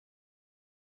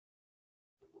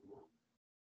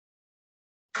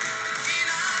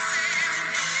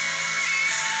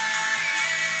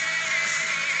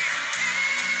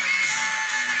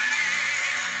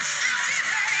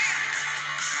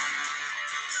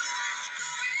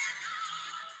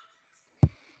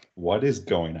What is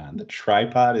going on? The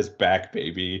tripod is back,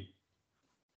 baby.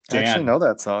 I actually Dan. know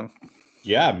that song.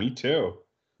 Yeah, me too.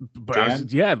 But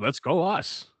Dan? let's go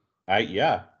us.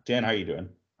 Dan, how you doing?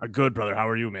 Good, brother. How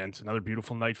are you, man? It's another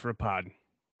beautiful night for a pod.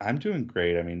 I'm doing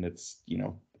great. I mean, it's,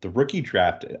 the rookie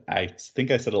draft. I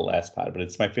think I said it last pod, but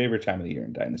it's my favorite time of the year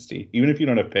in Dynasty. Even if you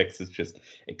don't have picks, it's just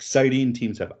exciting.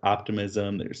 Teams have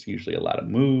optimism. There's usually a lot of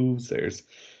moves. There's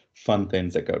fun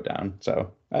things that go down.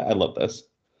 So I love this.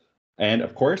 And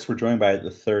of course, we're joined by the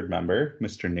third member,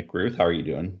 Mr. Nick Ruth. How are you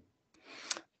doing?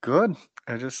 Good.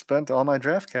 I just spent all my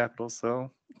draft capital, so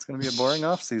it's going to be a boring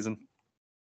off season.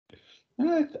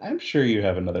 I'm sure you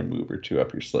have another move or two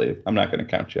up your sleeve. I'm not going to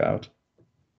count you out.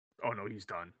 Oh, no, he's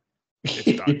done.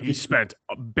 It's done. He spent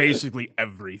basically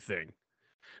everything.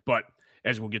 But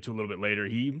as we'll get to a little bit later,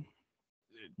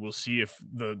 we'll see if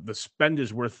the spend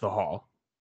is worth the haul.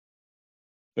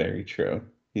 Very true.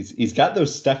 He's got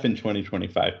those Stefan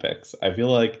 2025 picks. I feel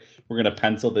like we're going to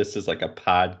pencil this as like a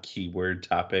pod keyword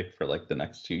topic for like the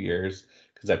next 2 years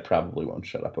because I probably won't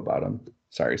shut up about him.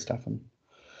 Sorry, Stefan.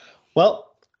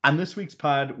 Well, on this week's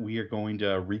pod, we are going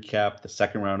to recap the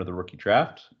second round of the rookie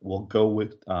draft. We'll go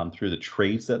with through the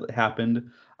trades that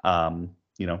happened,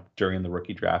 during the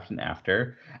rookie draft and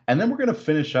after. And then we're going to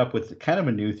finish up with kind of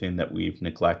a new thing that we've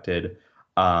neglected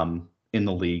in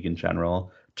the league in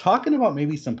general, talking about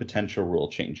maybe some potential rule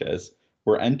changes.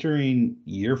 We're entering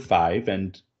year 5,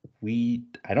 and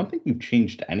I don't think we've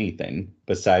changed anything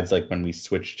besides like when we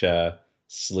switched to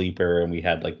sleeper and we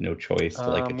had like no choice to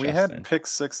like adjust we had it. pick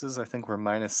 6s. I think we're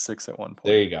 -6 at one point.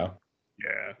 There you go.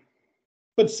 Yeah.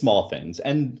 But small things.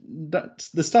 And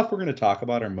the stuff we're going to talk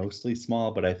about are mostly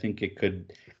small, but I think it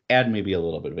could add maybe a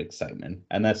little bit of excitement.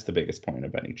 And that's the biggest point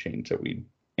of any change that we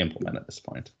implement at this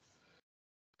point.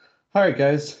 All right,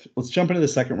 guys, let's jump into the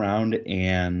second round,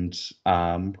 and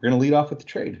we're going to lead off with the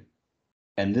trade.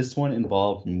 And this one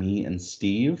involved me and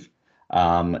Steve.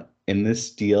 In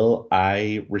this deal,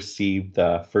 I received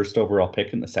the first overall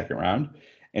pick in the second round.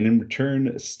 And in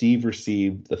return, Steve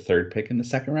received the third pick in the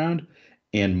second round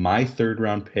and my third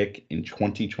round pick in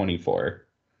 2024.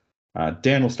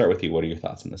 Dan, we'll start with you. What are your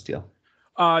thoughts on this deal?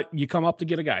 You come up to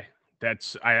get a guy.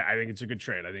 I think it's a good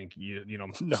trade. I think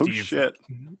No Steve, shit.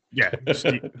 Yeah,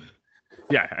 Steve,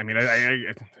 yeah. I mean,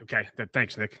 okay.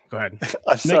 Thanks, Nick. Go ahead.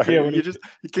 I'm sorry. Nick,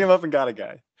 you came up and got a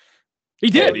guy. He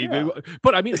did. Oh, yeah.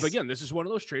 But I mean, again, this is one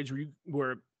of those trades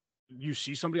where you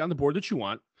see somebody on the board that you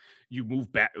want. You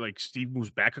move back, like Steve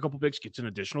moves back a couple picks, gets an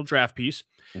additional draft piece,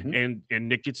 and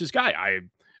Nick gets his guy.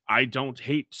 I don't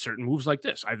hate certain moves like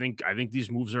this. I think these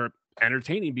moves are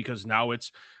entertaining because now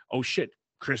it's, oh shit,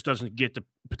 Chris doesn't get to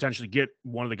potentially get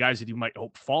one of the guys that he might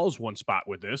hope falls one spot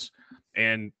with this,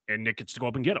 and Nick gets to go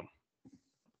up and get him.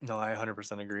 No, I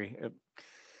 100% agree.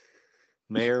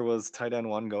 Mayer was tight end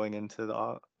 1 going into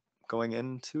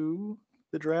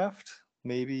the draft.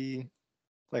 Maybe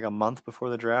like a month before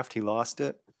the draft, he lost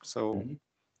it. So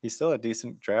he still had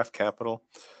decent draft capital.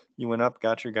 You went up,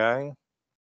 got your guy,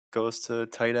 goes to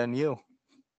tight end U.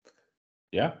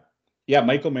 Yeah,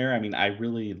 Michael Mayer, I mean, I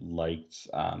really liked,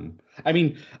 I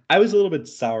was a little bit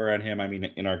sour on him. I mean,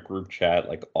 in our group chat,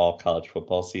 like all college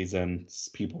football seasons,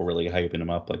 people really hyping him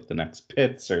up like the next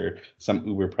Pitts or some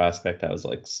Uber prospect. I was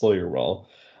like, slow your roll.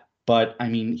 But, I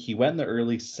mean, he went in the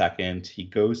early second. He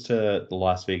goes to the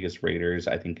Las Vegas Raiders,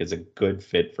 I think is a good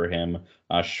fit for him,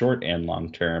 short and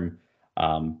long term.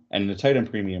 And in the tight end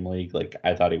premium league, like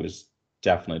I thought he was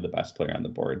definitely the best player on the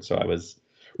board. So I was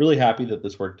really happy that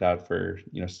this worked out for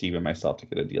Steve and myself to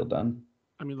get a deal done.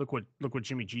 I mean, look what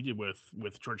Jimmy G did with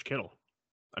George Kittle.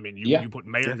 I mean, you put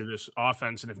Mayer into this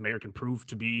offense, and if Mayer can prove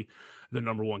to be the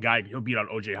number one guy, he'll beat out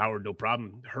OJ Howard, no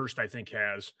problem. Hurst, I think,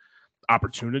 has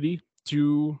opportunity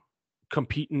to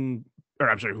compete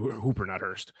Hooper, not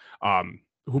Hurst.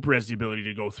 Hooper has the ability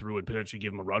to go through and potentially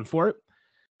give him a run for it.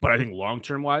 But I think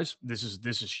long-term wise, this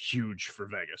is huge for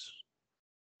Vegas.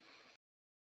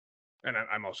 And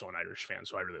I'm also an Irish fan,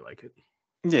 so I really like it.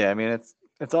 Yeah, I mean,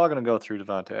 it's all going to go through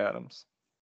Devonta Adams.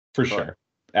 Sure.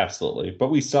 Absolutely. But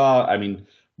we saw, I mean,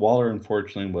 Waller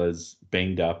unfortunately was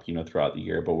banged up, throughout the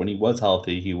year. But when he was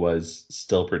healthy, he was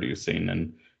still producing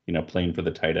and, playing for the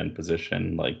tight end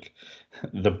position. Like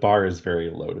the bar is very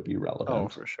low to be relevant. Oh,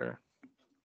 for sure.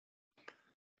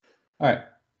 All right.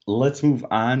 Let's move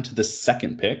on to the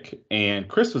second pick. And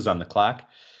Chris was on the clock.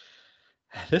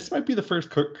 This might be the first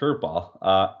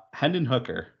curveball. Hendon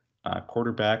Hooker,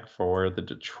 quarterback for the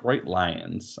Detroit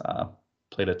Lions,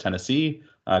 played at Tennessee,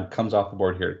 comes off the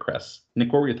board here to Chris.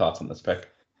 Nick, what were your thoughts on this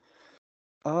pick?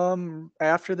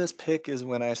 After this pick is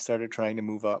when I started trying to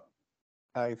move up.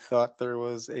 I thought there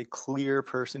was a clear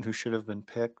person who should have been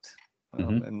picked,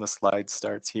 and the slide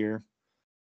starts here.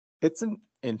 It's an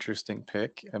interesting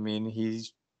pick. I mean, he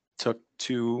took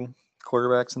 2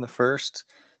 quarterbacks in the first,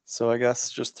 so I guess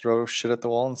just throw shit at the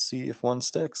wall and see if one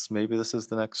sticks. Maybe this is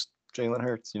the next Jalen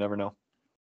Hurts. You never know.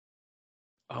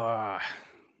 I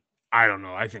don't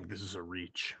know. I think this is a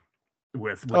reach.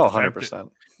 With Oh, the fact 100%.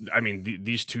 that, I mean,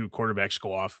 these two quarterbacks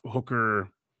go off. Hooker,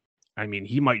 I mean,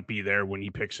 he might be there when he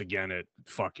picks again at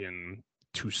fucking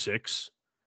 2-6.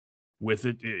 With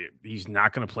it, he's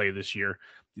not going to play this year.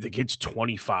 The kid's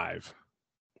 25.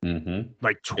 Mm-hmm.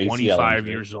 Like 25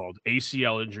 years old.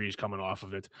 ACL injuries coming off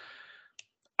of it.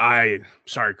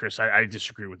 Sorry, Chris, I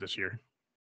disagree with this here.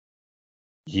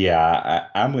 Yeah,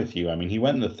 I'm with you. I mean, he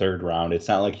went in the 3rd round. It's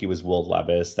not like he was Will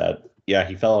Levis that, yeah,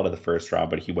 he fell out of the 1st round,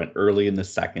 but he went early in the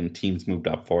 2nd. Teams moved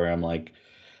up for him. Like,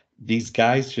 these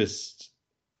guys just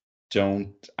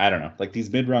don't, I don't know, like these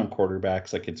mid-round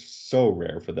quarterbacks, like it's so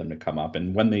rare for them to come up.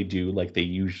 And when they do, like they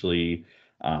usually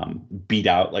beat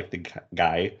out like the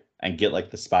guy and get like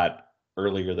the spot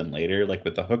earlier than later. Like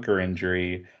with the Hooker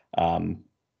injury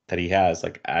that he has,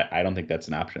 like I don't think that's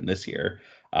an option this year.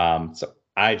 So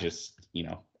I just,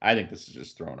 I think this is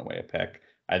just throwing away a pick.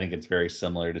 I think it's very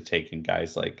similar to taking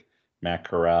guys like Matt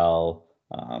Corral,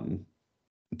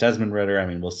 Desmond Ridder. I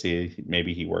mean, we'll see.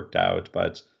 Maybe he worked out,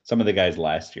 but some of the guys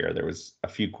last year, there was a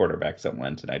few quarterbacks that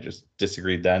went, and I just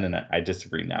disagreed then, and I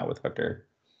disagree now with Hooker.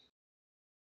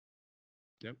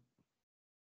 Yep.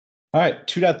 All right,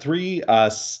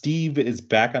 2.3. Steve is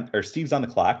back on, or Steve's on the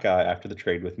clock after the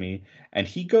trade with me, and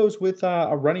he goes with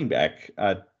a running back.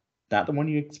 Not the one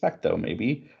you expect, though,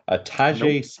 maybe.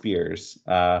 Tyjae Spears,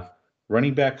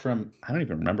 running back from, I don't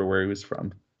even remember where he was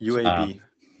from. UAB.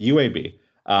 UAB.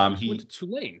 He went to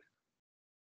Tulane.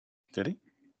 Did he?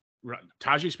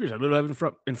 Tyjae Spears. I literally have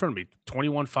it in front of me.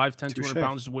 21, 5'10", 200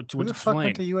 pounds. Went to Tulane.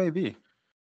 Went to UAB?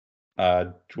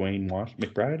 Dwayne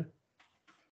McBride.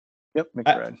 Yep,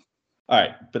 McBride. All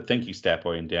right, but thank you,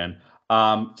 Statboy and Dan.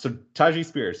 So Tyjae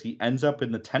Spears, he ends up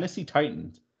in the Tennessee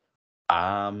Titans.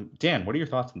 Dan, what are your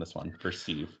thoughts on this one for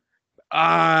Steve?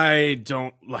 I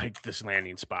don't like this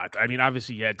landing spot. I mean,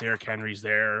 obviously, yeah, Derrick Henry's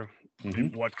there.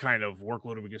 Mm-hmm. What kind of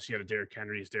workload are we going to see out of Derrick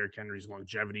Henry? Is Derrick Henry's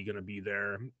longevity going to be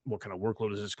there? What kind of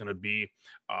workload is this going to be?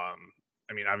 I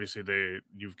mean, obviously,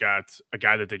 you've got a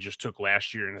guy that they just took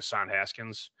last year in Hassan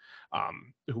Haskins,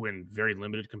 who in very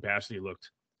limited capacity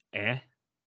looked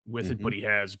with it, but he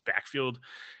has backfield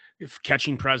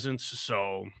catching presence.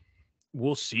 So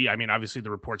we'll see. I mean, obviously, the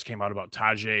reports came out about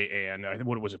Tyjae and I think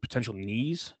what was it, potential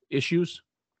knees issues.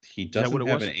 He doesn't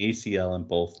have an ACL in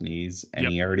both knees, and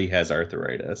he already has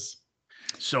arthritis.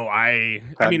 So I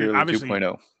mean, obviously,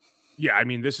 2.0. Yeah, I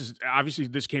mean,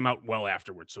 this came out well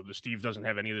afterwards. So the Steve doesn't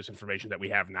have any of this information that we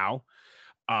have now.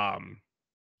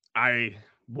 I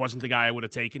wasn't the guy I would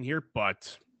have taken here,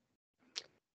 but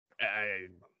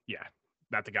yeah,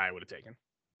 not the guy I would have taken.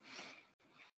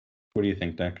 What do you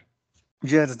think, Nick?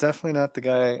 Yeah, it's definitely not the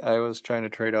guy I was trying to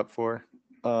trade up for.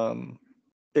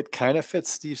 It kind of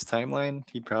fits Steve's timeline.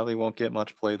 He probably won't get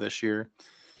much play this year,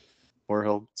 or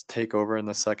he'll take over in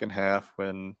the second half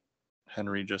when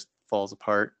Henry just falls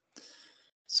apart.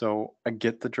 So I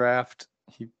get the draft.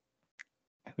 He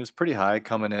was pretty high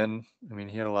coming in. I mean,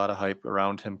 he had a lot of hype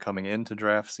around him coming into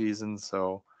draft season,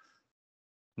 so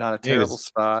not a terrible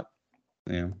spot.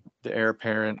 Yeah. The heir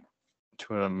apparent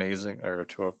to an amazing, or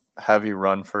to a heavy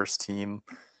run first team.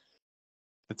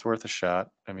 It's worth a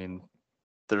shot. I mean,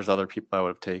 there's other people I would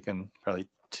have taken. Probably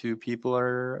 2 people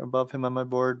are above him on my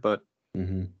board, but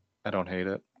I don't hate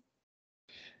it.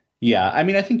 Yeah, I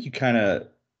mean, I think you kind of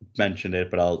mentioned it,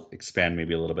 but I'll expand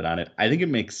maybe a little bit on it. I think it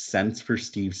makes sense for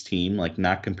Steve's team, like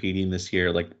not competing this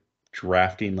year, like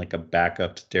drafting like a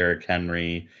backup to Derrick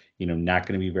Henry, not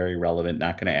going to be very relevant,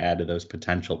 not going to add to those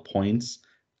potential points,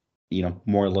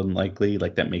 more than likely.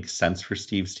 Like that makes sense for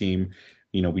Steve's team.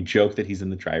 We joke that he's in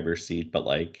the driver's seat, but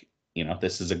like,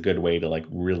 this is a good way to like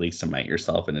really cement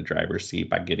yourself in the driver's seat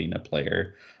by getting a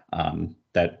player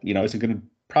that, isn't going to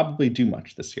probably do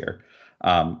much this year.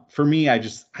 For me, I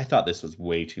thought this was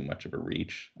way too much of a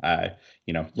reach.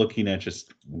 Looking at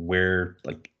just where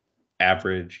like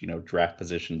average, draft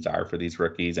positions are for these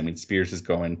rookies. I mean, Spears is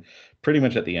going pretty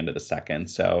much at the end of the second.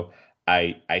 So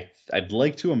I'd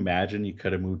like to imagine you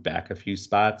could have moved back a few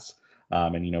spots.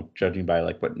 And, judging by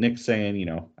like what Nick's saying,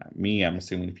 I'm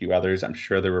assuming a few others, I'm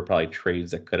sure there were probably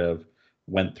trades that could have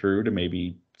went through to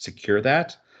maybe secure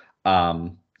that.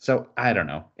 So I don't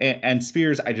know. And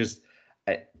Spears,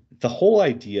 the whole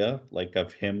idea like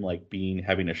of him like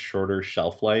having a shorter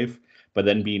shelf life, but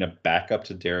then being a backup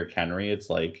to Derrick Henry, it's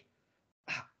like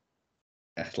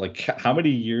how many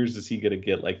years is he going to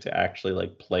get like to actually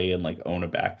like play and like own a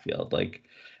backfield? Like,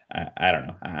 I don't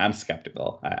know. I'm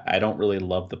skeptical. I don't really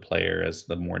love the player as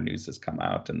the more news has come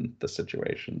out and the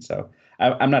situation. So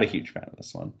I'm not a huge fan of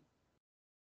this one.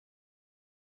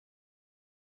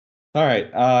 All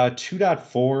right.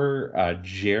 2.4,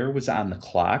 Jer was on the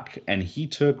clock, and he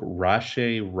took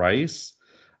Rashee Rice,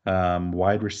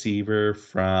 wide receiver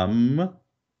from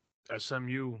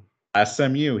SMU.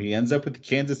 SMU. He ends up with the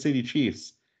Kansas City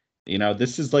Chiefs.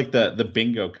 This is like the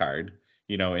bingo card,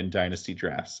 in dynasty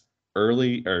drafts.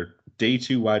 Early or day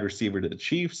 2 wide receiver to the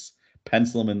Chiefs,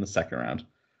 pencil him in the second round.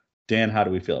 Dan, how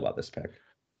do we feel about this pick?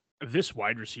 This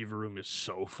wide receiver room is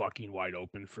so fucking wide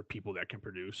open for people that can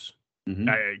produce. Mm-hmm.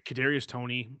 Kadarius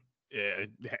Toney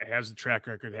has the track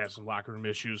record, has some locker room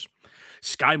issues.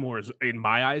 Sky Moore, in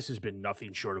my eyes, has been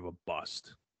nothing short of a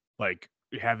bust. Like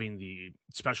having the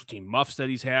special team muffs that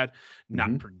he's had,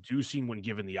 not producing when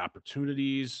given the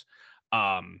opportunities.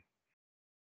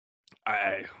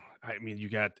 I mean, you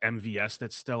got MVS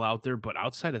that's still out there, but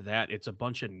outside of that, it's a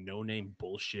bunch of no-name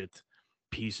bullshit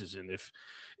pieces. And if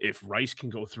Rice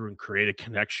can go through and create a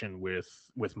connection with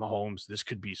Mahomes, this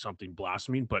could be something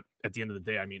blossoming. But at the end of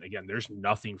the day, I mean, again, there's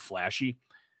nothing flashy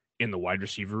in the wide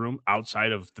receiver room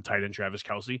outside of the tight end Travis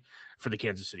Kelce for the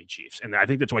Kansas City Chiefs. And I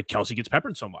think that's why Kelce gets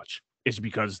peppered so much, is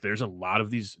because there's a lot of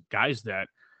these guys that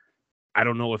I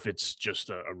don't know if it's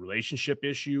just a relationship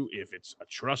issue, if it's a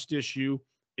trust issue,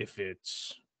 if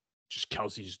it's just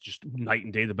Kelce's just night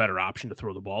and day the better option to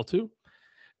throw the ball to.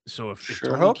 So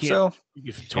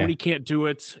if Toney can't do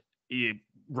it,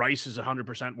 Rice is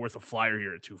 100% worth a flyer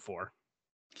here at 2-4.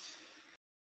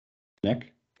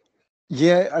 Nick?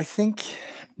 Yeah, I think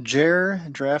Jer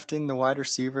drafting the wide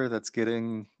receiver that's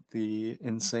getting the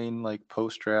insane like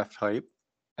post-draft hype,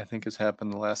 I think has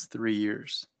happened the last 3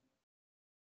 years.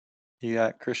 He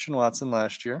got Christian Watson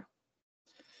last year,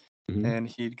 and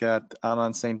he got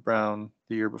Amon St. Brown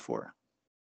the year before.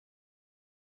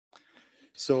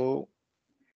 So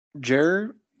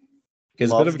Jer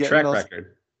has a bit of a track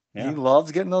record. Yeah. He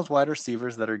loves getting those wide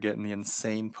receivers that are getting the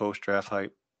insane post-draft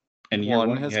hype. And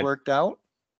one has worked out.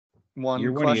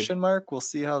 One question mark. We'll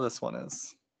see how this one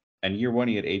is. And year 1,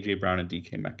 he had A.J. Brown and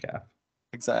DK Metcalf.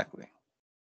 Exactly.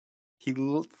 He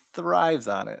thrives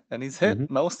on it, and he's hit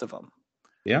most of them.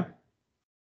 Yeah.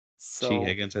 So T.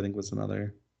 Higgins, I think, was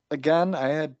another. Again, I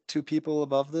had 2 people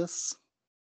above this.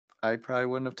 I probably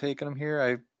wouldn't have taken him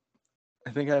here.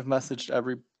 I think I've messaged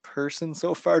every person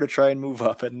so far to try and move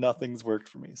up, and nothing's worked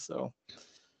for me. So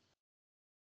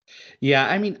yeah,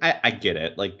 I mean, I get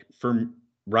it. Like for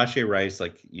Rashee Rice,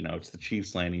 like, it's the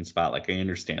Chiefs landing spot. Like I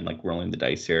understand like rolling the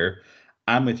dice here.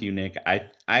 I'm with you, Nick. I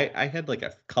had like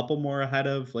a couple more ahead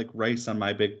of like Rice on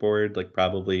my big board, like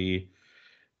probably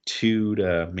 2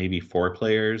 to maybe 4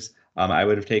 players. I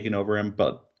would have taken over him,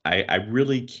 but I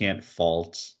really can't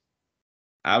fault,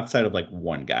 outside of like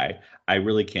one guy, I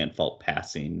really can't fault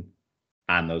passing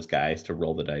on those guys to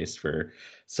roll the dice for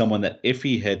someone that if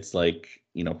he hits, like,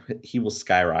 he will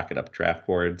skyrocket up draft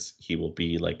boards. He will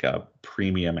be like a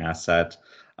premium asset.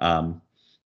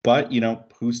 But,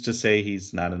 who's to say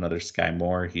he's not another Sky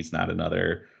Moore? He's not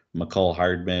another McCole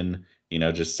Hardman,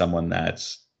 just someone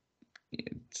that's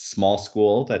small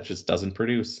school that just doesn't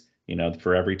produce.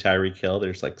 For every Tyreek Hill,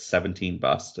 there's like 17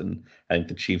 bust. And I think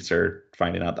the Chiefs are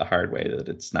finding out the hard way that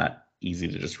it's not easy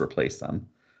to just replace them.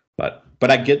 But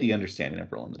I get the understanding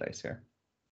of rolling the dice here.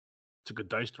 It's a good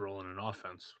dice to roll in an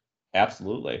offense.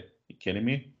 Absolutely. You kidding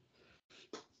me?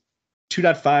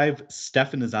 2.5,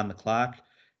 Stefan is on the clock.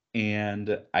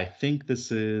 And I think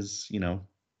this is,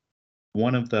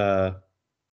 one of the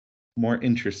more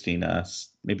interesting,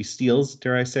 maybe steals,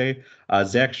 dare I say.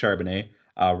 Zach Charbonnet,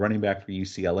 running back for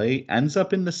UCLA, ends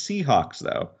up in the Seahawks,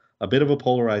 though. A bit of a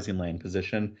polarizing land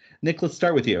position. Nick, let's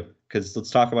start with you, because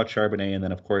let's talk about Charbonnet, and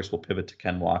then, of course, we'll pivot to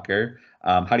Ken Walker.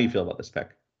 How do you feel about this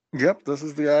pick? Yep, this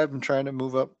is the guy I've been trying to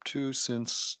move up to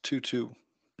since 2-2.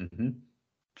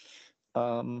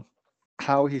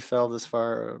 How he fell this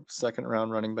far, a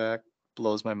second-round running back,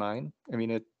 blows my mind. I mean,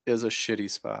 it is a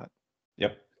shitty spot.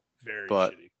 Yep. Very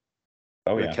but shitty.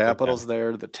 Oh, the yeah, capital's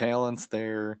there, the talent's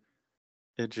there.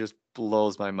 It just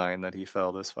blows my mind that he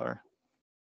fell this far.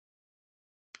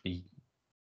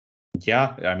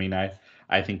 Yeah, I mean,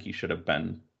 I think he should have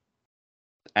been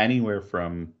anywhere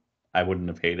from, I wouldn't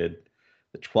have hated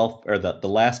the 12th or the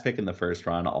last pick in the first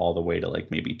round all the way to like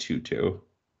maybe 2-2.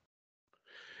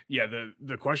 Yeah,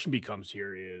 the question becomes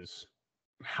here is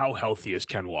how healthy is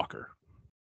Ken Walker?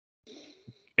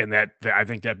 And that I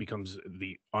think that becomes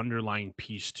the underlying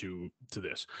piece to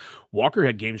this. Walker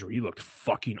had games where he looked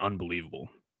fucking unbelievable.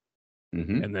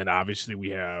 And then obviously we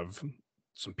have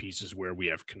some pieces where we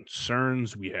have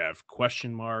concerns, we have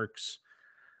question marks.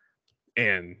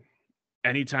 And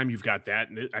anytime you've got that,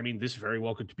 I mean, this very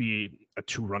well could be a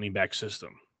 2 running back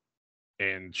system.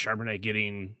 And Charbonnet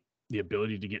getting the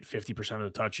ability to get 50% of the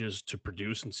touches to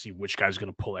produce and see which guy's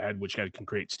going to pull ahead, which guy can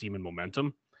create steam and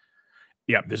momentum.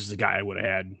 Yeah, this is the guy I would have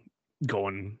had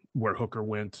going where Hooker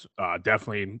went.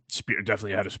 Definitely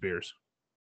ahead of Spears.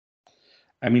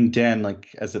 I mean, Dan,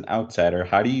 like as an outsider,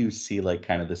 how do you see like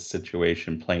kind of this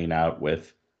situation playing out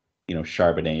with,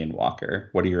 Charbonnet and Walker?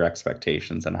 What are your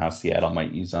expectations on how Seattle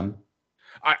might use them?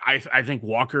 I think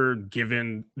Walker,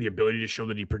 given the ability to show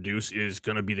that he produce, is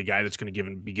going to be the guy that's going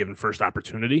to be given first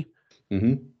opportunity.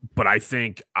 Mm-hmm. But I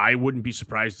think I wouldn't be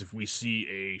surprised if we see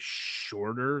a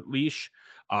shorter leash.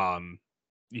 Charbonnet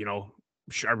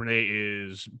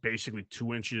is basically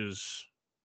 2 inches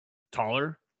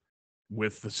taller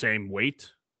with the same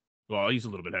weight. Well, he's a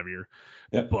little bit heavier,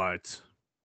 but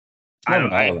I don't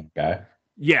know that guy.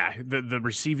 Yeah, the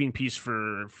receiving piece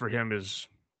for him is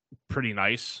pretty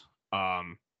nice.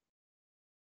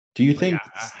 Do you think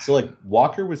so? Like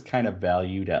Walker was kind of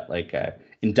valued at like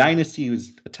in Dynasty, he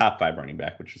was a top 5 running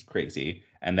back, which was crazy,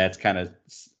 and that's kind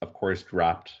of course,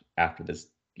 dropped after this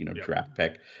draft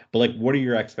pick. But like, what are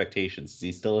your expectations? Is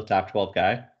he still a top 12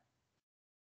 guy?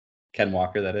 Ken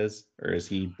Walker, that is, or is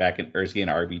he in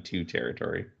RB2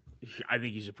 territory? I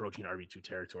think he's approaching RB2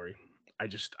 territory.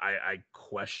 I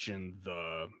question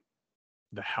the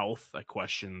health. I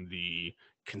question the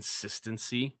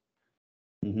consistency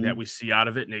that we see out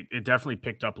of it. And it definitely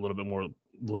picked up a little bit more.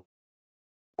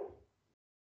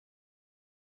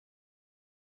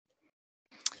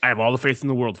 I have all the faith in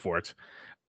the world for it.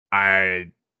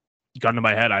 Gun to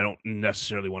my head, I don't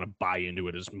necessarily want to buy into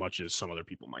it as much as some other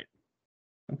people might.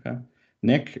 Okay.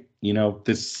 Nick,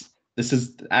 this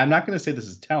is, I'm not going to say this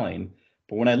is telling,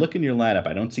 but when I look in your lineup,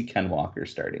 I don't see Ken Walker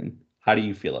starting. How do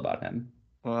you feel about him?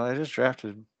 Well, I just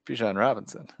drafted Bijan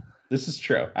Robinson. This is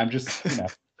true. I'm just,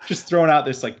 just throwing out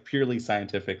this like purely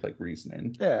scientific like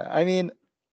reasoning. Yeah, I mean,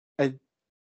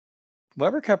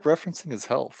 Weber kept referencing his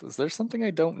health. Is there something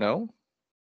I don't know?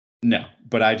 No,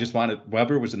 but I just wanted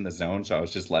Weber was in the zone, so I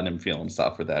was just letting him feel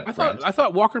himself for that. I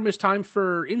thought Walker missed time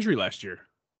for injury last year.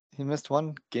 He missed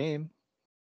 1 game.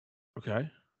 Okay,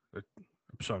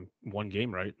 so 1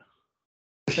 game, right?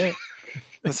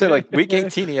 Let's say like week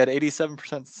 18, he had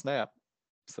 87% snap.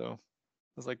 So I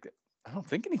was like, I don't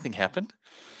think anything happened.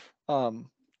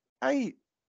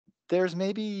 There's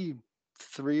maybe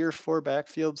 3 or 4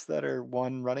 backfields that are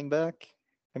 1 running back.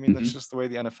 I mean, that's just the way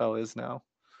the NFL is now.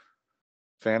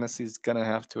 Fantasy's gonna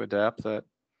have to adapt that.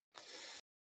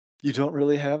 You don't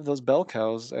really have those bell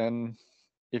cows, and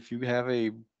if you have a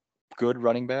good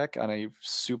running back on a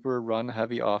super run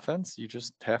heavy offense, you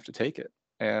just have to take it.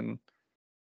 And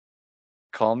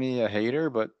call me a hater,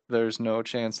 but there's no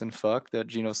chance in fuck that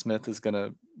Geno Smith is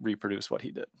gonna reproduce what he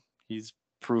did. He's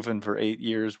proven for 8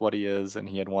 years what he is, and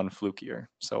he had 1 fluke year.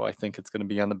 So I think it's going to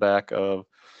be on the back of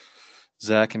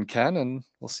Zach and Ken, and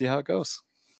we'll see how it goes.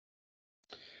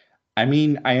 I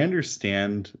mean, I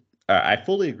understand. I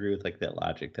fully agree with like that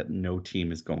logic that no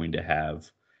team is going to have,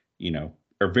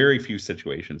 or very few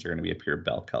situations are going to be a pure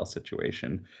bell cow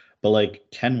situation. But like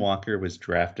Ken Walker was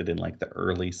drafted in like the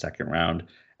early 2nd round,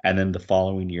 and then the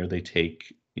following year they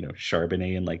take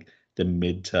Charbonnet in like the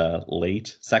mid to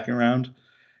late 2nd round.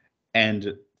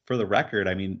 And for the record,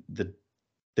 I mean,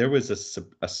 there was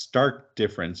a stark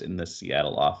difference in the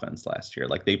Seattle offense last year.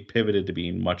 Like they pivoted to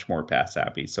being much more pass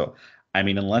happy. So, I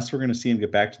mean, unless we're going to see them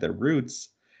get back to their roots,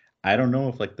 I don't know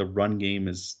if like the run game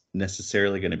is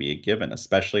necessarily going to be a given,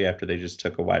 especially after they just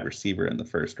took a wide receiver in the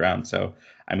 1st round. So,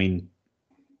 I mean,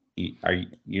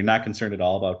 you're not concerned at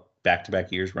all about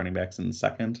back-to-back years running backs in the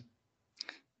 2nd?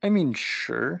 I mean,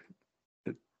 sure.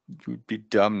 It would be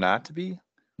dumb not to be.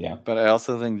 Yeah. But I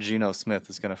also think Geno Smith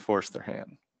is going to force their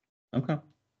hand. Okay.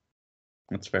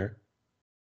 That's fair.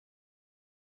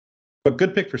 But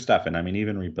good pick for Stefan. I mean,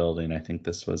 even rebuilding, I think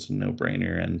this was a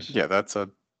no-brainer. And yeah,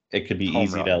 it could be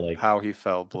easy to like how he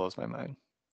fell blows my mind.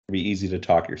 It'd be easy to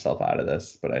talk yourself out of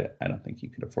this, but I don't think you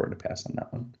could afford to pass on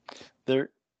that one. There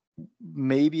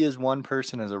maybe is one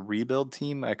person as a rebuild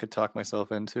team I could talk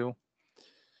myself into.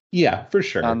 Yeah, for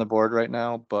sure. On the board right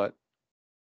now, but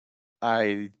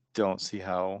I don't see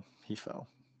how he fell.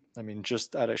 I mean,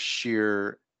 just out of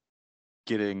sheer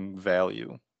getting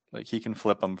value, like he can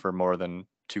flip them for more than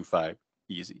 2.5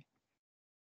 easy.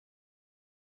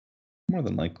 More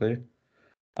than likely.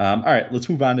 All right, let's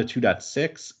move on to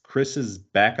 2.6. Chris is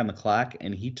back on the clock,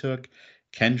 and he took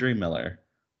Kendre Miller,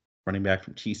 running back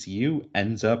from TCU,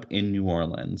 ends up in New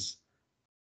Orleans.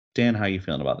 Dan, how are you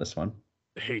feeling about this one?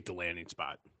 I hate the landing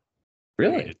spot.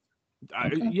 Really?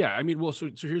 Okay. Yeah, I mean, well, so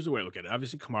here's the way I look at it.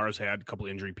 Obviously, Kamara's had a couple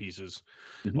injury pieces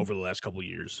over the last couple of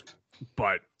years,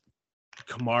 but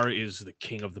Kamara is the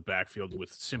king of the backfield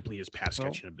with simply his pass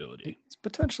catching ability. He's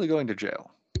potentially going to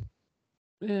jail.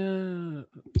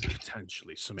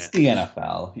 Potentially. It's the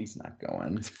NFL. He's not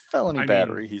going. It's felony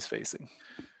battery he's facing.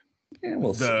 Yeah,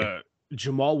 we'll see.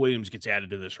 Jamal Williams gets added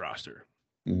to this roster.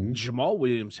 Mm-hmm. Jamal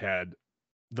Williams had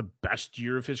the best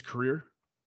year of his career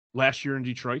last year in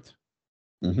Detroit.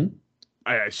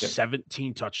 Mm-hmm.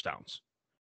 17 touchdowns.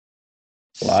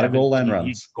 A lot of goal line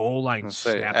runs. Goal line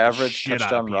average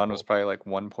touchdown run was probably like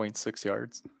 1.6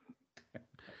 yards.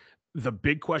 The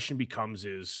big question becomes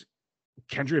is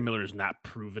Kendre Miller is not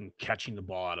proven catching the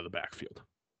ball out of the backfield.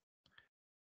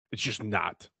 It's just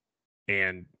not.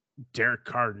 And Derek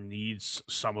Carr needs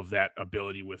some of that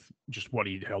ability with just what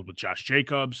he held with Josh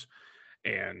Jacobs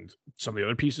and some of the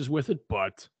other pieces with it.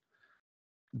 But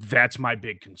that's my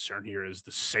big concern here is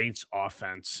the Saints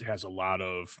offense has a lot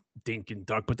of dink and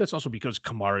duck, but that's also because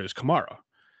Kamara is Kamara.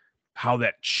 How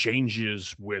that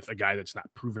changes with a guy that's not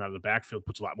proven out of the backfield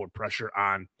puts a lot more pressure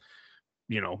on,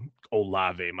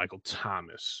 Olave, Michael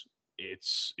Thomas.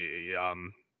 It's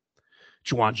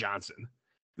Juwan Johnson.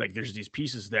 Like there's these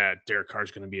pieces that Derek Carr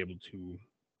is going to be able to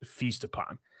feast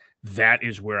upon. That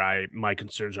is where my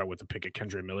concerns are with the pick of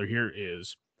Kendre Miller here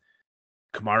is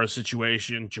Kamara's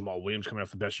situation, Jamal Williams coming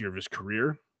off the best year of his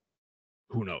career.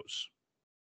 Who knows?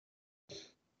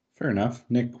 Fair enough.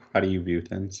 Nick, how do you view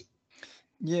things?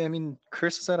 Yeah, I mean,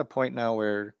 Chris is at a point now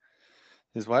where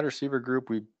his wide receiver group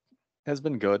has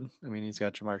been good. I mean, he's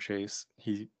got Jamar Chase.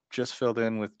 He just filled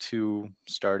in with 2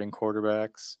 starting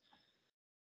quarterbacks.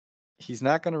 He's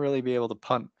not going to really be able to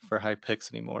punt for high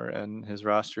picks anymore, and his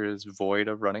roster is void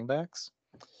of running backs.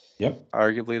 Yep.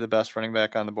 Arguably the best running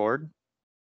back on the board.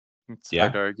 It's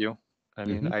hard to argue. I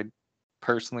mean, I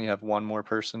personally have one more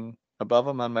person above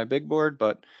him on my big board,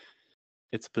 but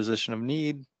it's a position of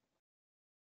need.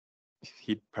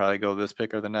 He'd probably go this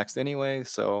pick or the next anyway,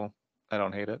 so I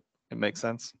don't hate it. It makes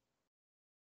sense.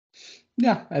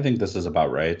 Yeah, I think this is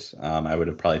about right. I would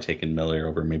have probably taken Miller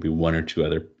over maybe 1 or 2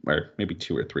 other, or maybe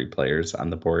 2 or 3 players on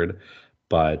the board,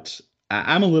 but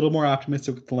I'm a little more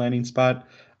optimistic with the landing spot.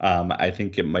 I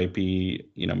think it might be,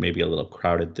 maybe a little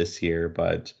crowded this year,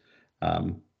 but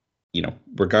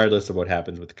regardless of what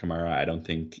happens with Kamara, I don't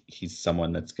think he's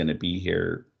someone that's going to be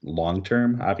here long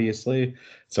term, obviously.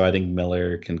 So I think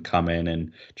Miller can come in,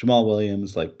 and Jamal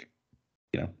Williams, like,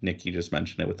 Nick, you just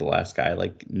mentioned it with the last guy,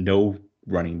 like no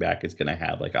running back is going to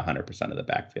have like 100% of the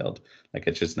backfield. Like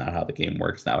it's just not how the game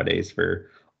works nowadays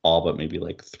for all but maybe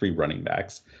like 3 running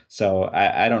backs. So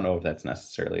I don't know if that's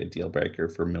necessarily a deal breaker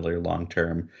for Miller long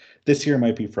term. This year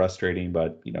might be frustrating,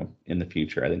 but in the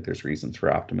future, I think there's reasons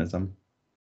for optimism.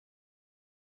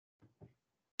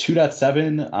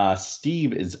 2.7,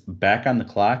 Steve is back on the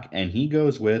clock, and he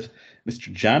goes with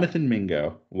Mr. Jonathan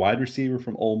Mingo, wide receiver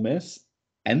from Ole Miss,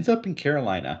 ends up in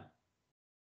Carolina.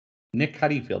 Nick, how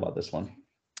do you feel about this one?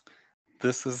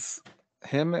 This is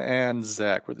him and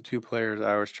Zach were the 2 players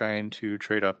I was trying to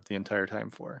trade up the entire time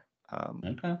for.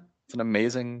 Okay. It's an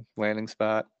amazing landing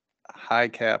spot, high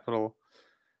capital,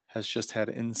 has just had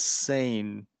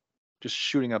insane, just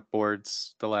shooting up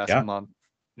boards the last month.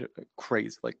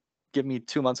 Crazy. Like, give me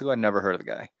 2 months ago, I never heard of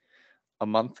the guy. A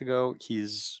month ago,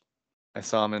 I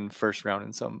saw him in first round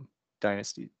in some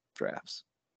dynasty drafts.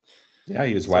 Yeah,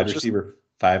 he was wide receiver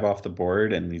 5 off the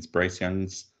board, and he's Bryce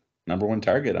Young's number 1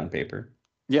 target on paper.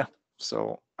 Yeah,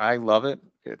 so I love it.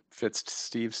 It fits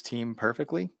Steve's team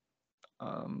perfectly.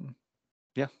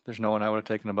 Yeah, there's no one I would have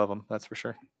taken above him, that's for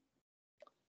sure.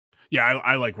 Yeah,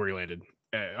 I like where he landed.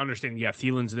 Understand,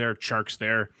 Thielen's there, Chark's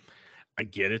there. I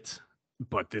get it.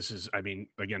 But this is, I mean,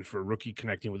 again, for a rookie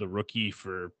connecting with a rookie,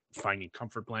 for finding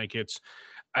comfort blankets,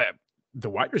 the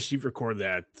wide receiver core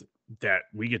that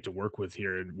we get to work with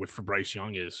here for Bryce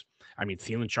Young is, I mean,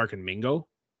 Thielen, Chark, and Mingo.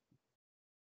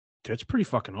 That's pretty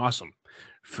fucking awesome.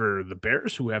 For the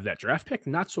Bears who have that draft pick,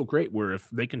 not so great. Where if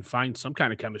they can find some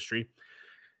kind of chemistry,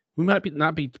 we might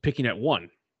not be picking at 1.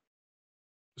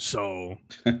 So,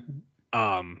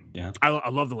 I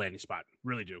love the landing spot,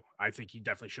 really do. I think he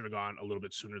definitely should have gone a little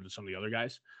bit sooner than some of the other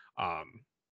guys.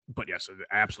 But yes,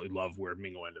 I absolutely love where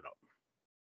Mingo ended up.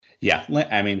 Yeah,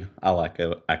 I mean, I'll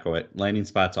echo it. Landing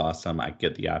spot's awesome. I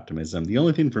get the optimism. The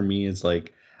only thing for me is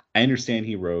like, I understand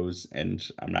he rose, and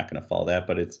I'm not going to follow that,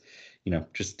 but it's,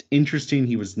 just interesting.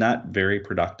 He was not very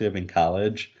productive in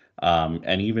college.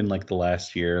 And even like the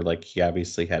last year, like he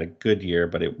obviously had a good year,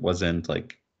 but it wasn't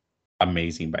like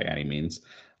amazing by any means.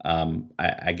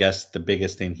 I guess the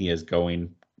biggest thing he has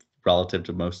going relative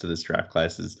to most of this draft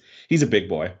class is he's a big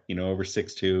boy, over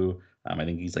 6'2". I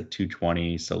think he's like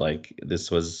 220. So like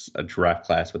this was a draft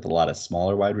class with a lot of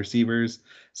smaller wide receivers.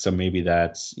 So maybe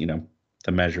that's,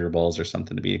 the measurables or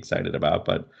something to be excited about,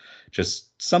 but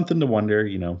just something to wonder,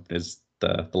 is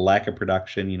the lack of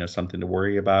production, something to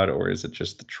worry about, or is it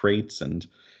just the traits, and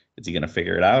is he going to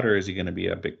figure it out, or is he going to be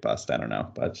a big bust? I don't know,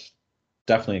 but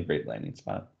definitely a great landing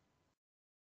spot.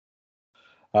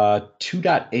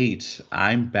 2.8,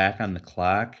 I'm back on the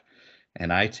clock,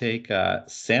 and I take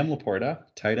Sam Laporta,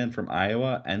 tight end from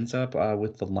Iowa, ends up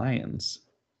with the Lions.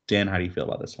 Dan, how do you feel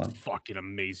about this one? Fucking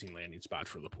amazing landing spot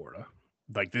for Laporta.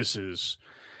 Like, this is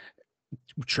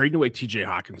trading away TJ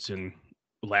Hawkinson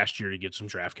last year to get some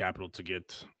draft capital, to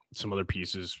get some other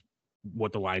pieces,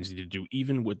 what the Lions need to do,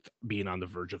 even with being on the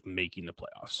verge of making the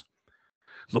playoffs.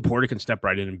 Laporta can step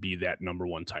right in and be that number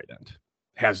one tight end.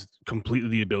 Has completely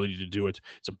the ability to do it.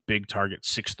 It's a big target,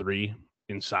 6'3"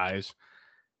 in size.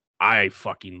 I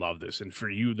fucking love this. And for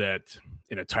you that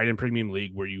in a tight end premium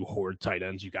league where you hoard tight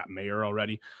ends, you got Mayer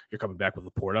already, you're coming back with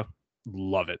Laporta.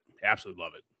 Love it. Absolutely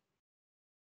love it.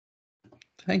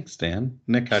 Thanks, Dan.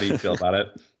 Nick, how do you feel about it?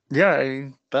 Yeah,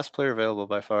 best player available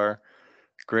by far.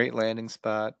 Great landing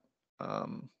spot.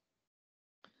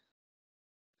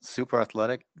 Super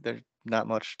athletic. There's not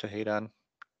much to hate on.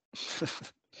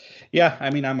 Yeah, I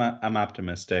mean, I'm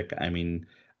optimistic. I mean,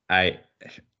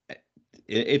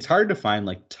 it's hard to find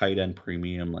like tight end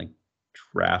premium like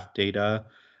draft data.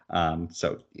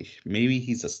 So maybe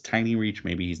he's a tiny reach,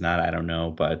 maybe he's not. I don't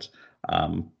know, but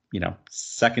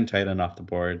second tight end off the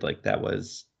board, like that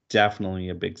was definitely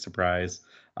a big surprise.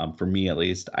 For me at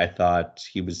least. I thought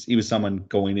he was someone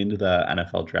going into the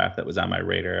NFL draft that was on my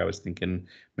radar. I was thinking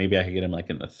maybe I could get him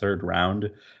like in the third round,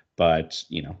 but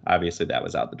obviously that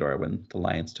was out the door when the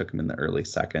Lions took him in the early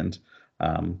second.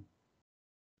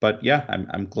 But yeah,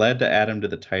 I'm glad to add him to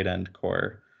the tight end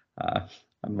core on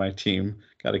my team.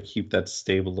 Got to keep that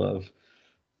stable of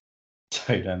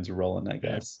tight ends rolling, I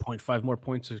guess. 0.5 more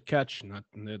points a catch,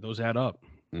 those add up.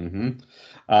 Mm-hmm.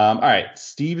 All right,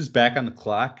 Steve is back on the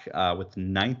clock with the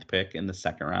 9th pick in the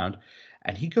second round,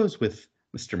 and he goes with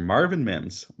Mr. Marvin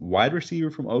Mims, wide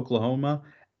receiver from Oklahoma,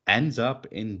 ends up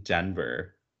in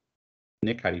Denver.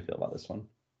 Nick, how do you feel about this one?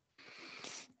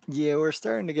 Yeah, we're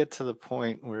starting to get to the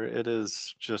point where it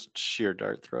is just sheer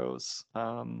dart throws.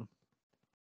 I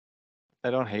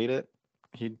don't hate it.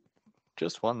 He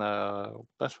just won the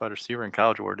best wide receiver in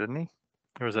College Award, didn't he?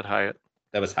 Or was it Hyatt?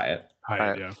 That was Hyatt.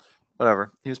 Hyatt, yeah.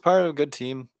 Whatever. He was part of a good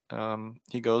team.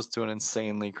 He goes to an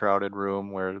insanely crowded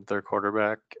room where their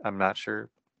quarterback, I'm not sure,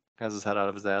 has his head out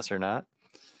of his ass or not.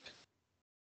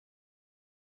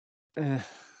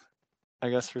 I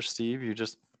guess for Steve, you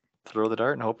just throw the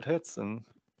dart and hope it hits, and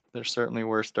there's certainly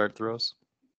worse dart throws.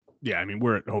 Yeah, I mean,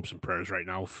 we're at hopes and prayers right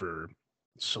now for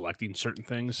selecting certain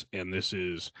things, and this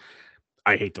is,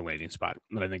 I hate the landing spot,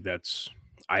 and I think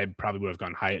I probably would have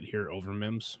gone Hyatt here over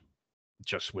Mims,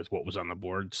 just with what was on the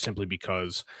board, simply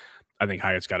because I think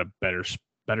Hyatt's got a better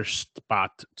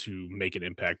spot to make an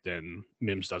impact than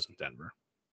Mims does in Denver.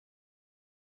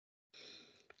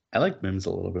 I like Mims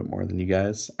a little bit more than you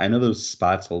guys. I know those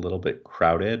spots a little bit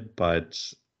crowded, but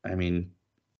I mean,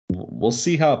 we'll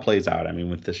see how it plays out. I mean,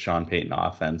 with the Sean Payton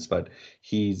offense, but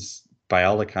he's by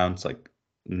all accounts like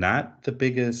not the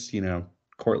biggest,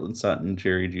 Cortland Sutton,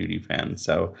 Jerry Jeudy fan.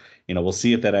 So, we'll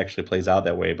see if that actually plays out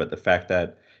that way. But the fact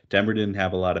that Denver didn't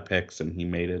have a lot of picks and he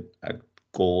made it a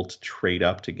goal to trade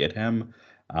up to get him,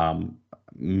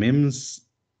 Mims,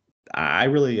 I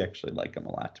really actually like him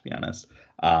a lot, to be honest.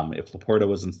 If Laporta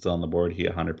wasn't still on the board, he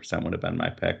 100% would have been my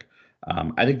pick.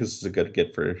 I think this is a good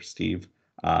get for Steve.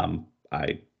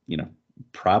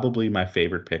 Probably my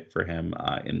favorite pick for him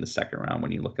in the second round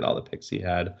when you look at all the picks he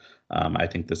had. I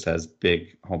think this has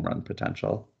big home run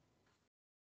potential.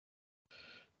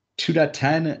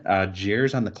 2.10,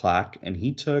 Jer's on the clock, and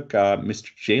he took Mr.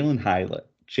 Jalen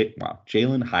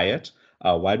Hyatt,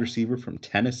 wide receiver from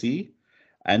Tennessee,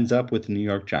 ends up with the New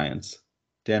York Giants.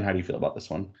 Dan, how do you feel about this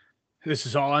one? This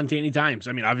is all on Danny Dimes.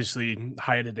 I mean, obviously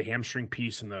Hyatt had the hamstring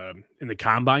piece in the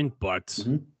combine, but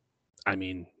I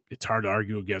mean, it's hard to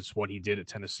argue against what he did at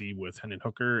Tennessee with Hendon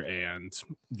Hooker and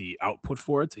the output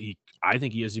for it. I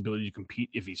think he has the ability to compete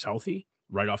if he's healthy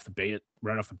right off the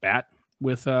bat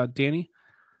with Danny.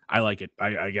 I like it.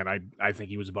 I think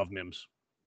he was above Mims.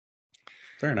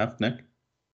 Fair enough, Nick.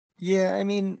 Yeah, I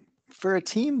mean, for a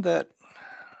team that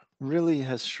really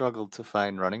has struggled to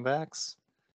find running backs,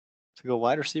 to go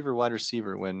wide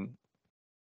receiver when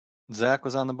Zach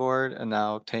was on the board and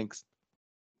now Tank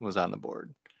was on the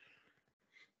board.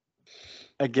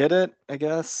 I get it, I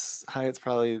guess. Hyatt's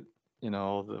probably,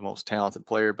 the most talented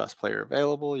player, best player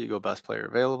available. You go best player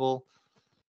available.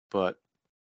 But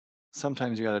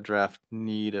sometimes you got to draft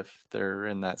need if they're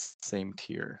in that same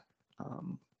tier.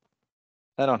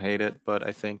 I don't hate it, but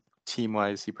I think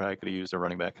team-wise, he probably could have used a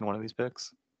running back in one of these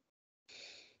picks.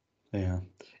 Yeah,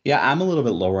 I'm a little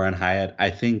bit lower on Hyatt. I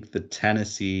think the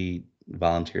Tennessee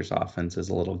Volunteers offense is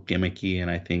a little gimmicky,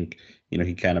 and I think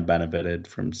he kind of benefited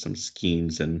from some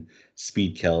schemes and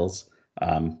speed kills.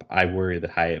 I worry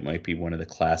that Hyatt might be one of the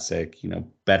classic,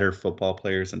 better football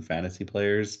players and fantasy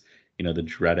players. The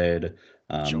dreaded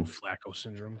Joe Flacco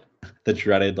syndrome. The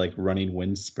dreaded like running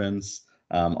wind sprints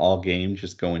all game,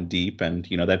 just going deep, and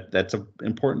that's an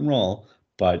important role.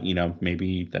 But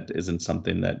maybe that isn't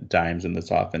something that Dimes in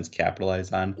this offense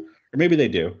capitalize on, or maybe they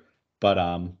do. But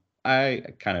I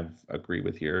kind of agree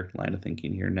with your line of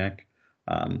thinking here, Nick.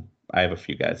 I have a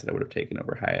few guys that I would have taken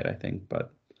over Hyatt, I think,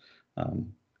 but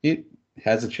it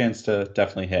has a chance to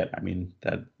definitely hit. I mean,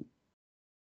 that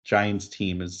Giants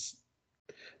team is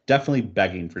definitely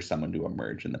begging for someone to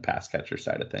emerge in the pass catcher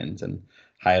side of things, and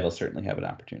Hyatt will certainly have an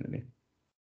opportunity.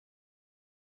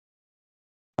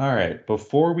 All right,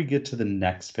 before we get to the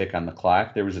next pick on the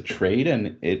clock, there was a trade,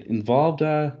 and it involved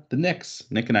the Knicks.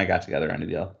 Nick and I got together on a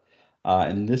deal.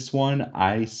 In this one,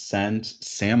 I sent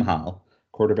Sam Howell,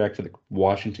 quarterback for the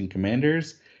Washington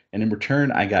Commanders, and in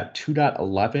return, I got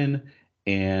 2.11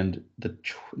 and the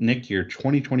Nick, your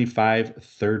 2025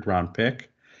 third-round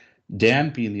pick.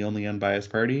 Dan, being the only unbiased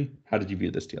party, how did you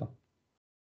view this deal?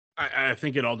 I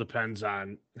think it all depends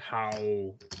on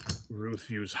how Ruth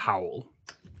views Howell,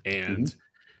 and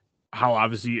how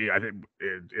obviously I think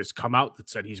it's come out that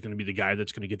said he's going to be the guy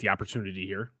that's going to get the opportunity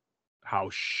here. How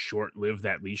short-lived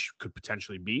that leash could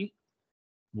potentially be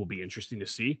will be interesting to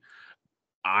see.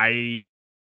 I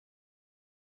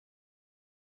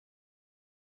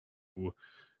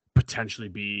potentially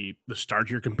be the start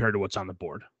here compared to what's on the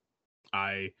board.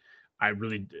 I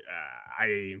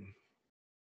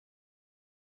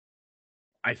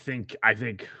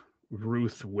think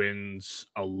Ruth wins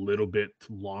a little bit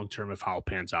long term if Howell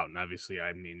pans out, and obviously,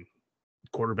 I mean,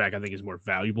 quarterback I think is more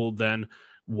valuable than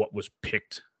what was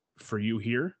picked for you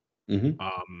here.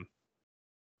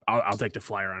 I'll take the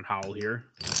flyer on Howell here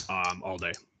all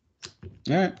day.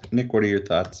 All right, Nick, what are your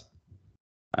thoughts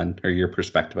or your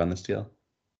perspective on this deal?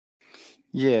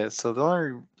 Yeah, so the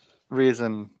only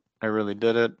reason I really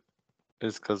did it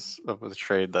is because of the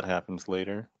trade that happens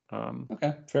later.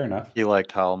 Okay, fair enough. He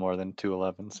liked Howell more than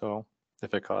 2.11, so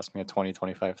if it cost me a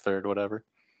 2025 third, whatever.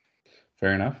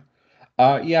 Fair enough.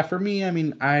 Yeah, for me, I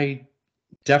mean, I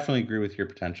definitely agree with your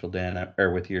potential, Dan,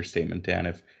 or with your statement, Dan.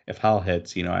 If Howell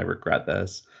hits, I regret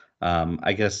this.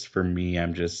 I guess for me,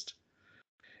 I'm just,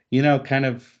 kind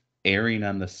of erring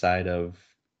on the side of,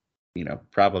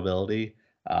 probability.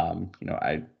 I'm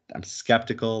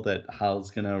skeptical that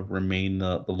Howell's going to remain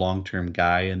the long-term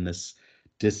guy in this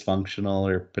dysfunctional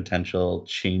or potential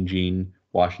changing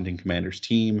Washington Commanders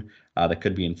team that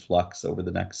could be in flux over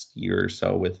the next year or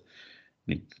so with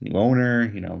new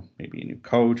owner, maybe a new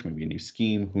coach, maybe a new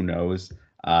scheme, who knows?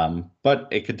 But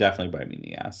it could definitely bite me in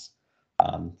the ass.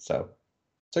 So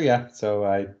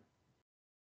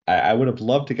I would have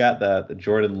loved to got the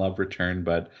Jordan Love return,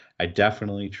 but I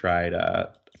definitely tried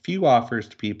a few offers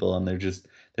to people, and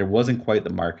there wasn't quite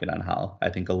the market on Howell. I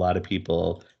think a lot of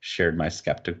people shared my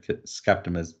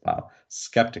skepticism.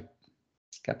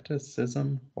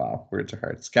 Wow, words are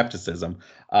hard. Skepticism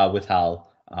with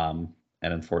Howell, and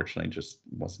unfortunately, just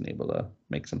wasn't able to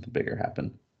make something bigger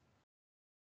happen.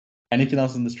 Anything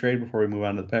else in this trade before we move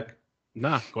on to the pick?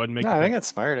 Nah, go ahead and make. No, I think it's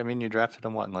smart. I mean, you drafted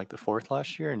him in like the fourth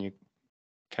last year, and you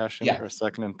cashed in for a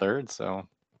second and third, so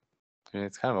I mean,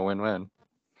 it's kind of a win-win.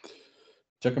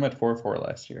 Took him at 4-4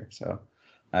 last year, so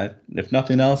if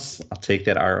nothing else, I'll take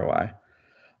that ROI.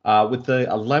 With the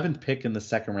 11th pick in the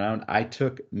second round, I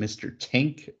took Mr.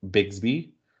 Tank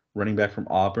Bigsby, running back from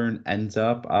Auburn, ends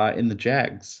up in the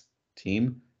Jags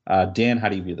team. Dan, how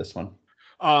do you view this one?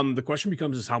 The question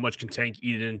becomes is how much can Tank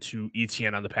eat into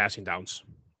ETN on the passing downs?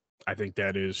 I think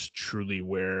that is truly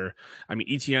where, I mean,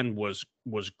 ETN was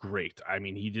great. I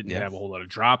mean, he didn't have a whole lot of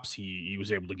drops. He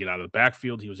was able to get out of the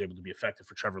backfield. He was able to be effective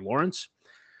for Trevor Lawrence.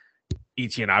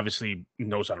 ETN obviously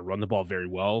knows how to run the ball very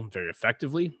well, very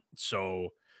effectively. So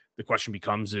the question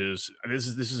becomes is this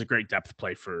is a great depth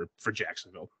play for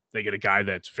Jacksonville. They get a guy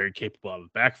that's very capable out of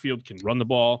the backfield, can run the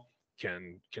ball,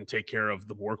 can take care of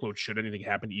the workload should anything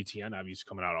happen to ETN. Obviously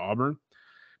coming out of Auburn.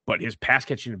 But his pass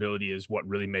catching ability is what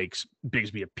really makes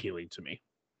Bigsby appealing to me.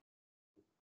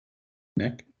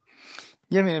 Nick?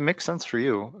 Yeah, I mean, it makes sense for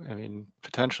you. I mean,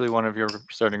 potentially one of your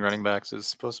starting running backs is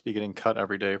supposed to be getting cut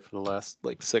every day for the last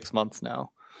 6 months now,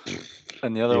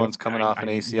 and the other one's coming off an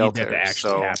ACL tear. That to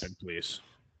actually happen, please.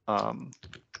 I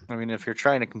mean, if you're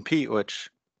trying to compete,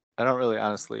 which I don't really,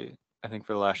 honestly, I think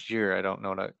for the last year, I don't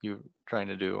know what you're trying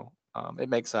to do. It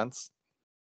makes sense.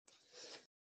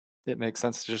 it makes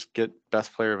sense to just get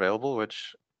best player available,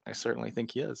 which I certainly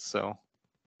think he is. So,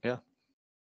 yeah.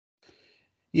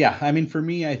 Yeah, I mean, for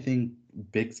me, I think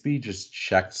Bigsby just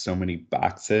checked so many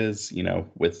boxes,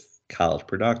 with college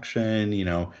production,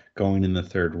 going in the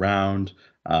third round,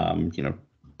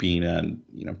 being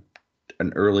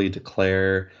an early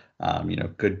declare,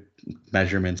 good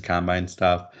measurements, combine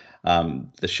stuff.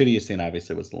 The shittiest thing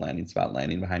obviously was the landing spot,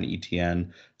 landing behind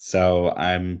ETN. So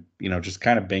I'm, just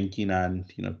kind of banking on,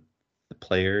 the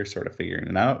player sort of figuring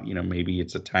it out. Maybe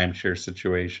it's a timeshare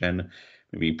situation.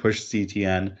 Maybe you push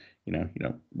CTN,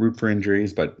 root for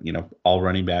injuries, but all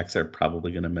running backs are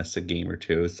probably going to miss a game or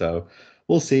two. So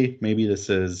we'll see. Maybe this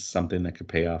is something that could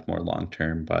pay off more long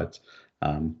term, but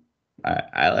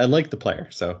I like the player,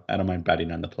 so I don't mind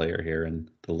betting on the player here in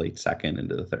the late second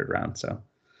into the third round. So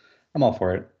I'm all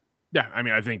for it. Yeah, I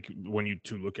mean, I think when you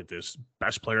two look at this,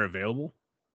 best player available,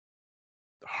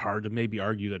 hard to maybe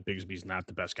argue that Bigsby's not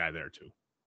the best guy there too.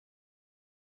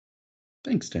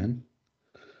 Thanks, Dan.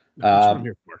 That's what I'm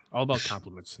here for. All about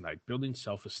compliments tonight, building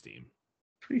self-esteem.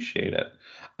 Appreciate it.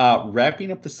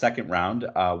 Wrapping up the second round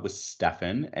was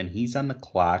Stefan, and he's on the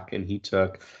clock, and he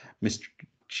took Mr.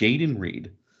 Jayden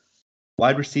Reed,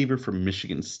 wide receiver from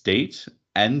Michigan State,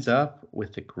 ends up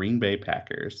with the Green Bay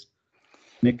Packers.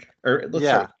 Nick, or let's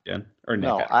start with Dan, or Nick.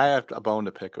 No, I have a bone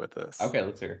to pick with this. Okay,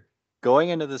 let's hear. Going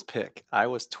into this pick, I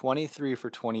was 23 for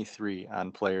 23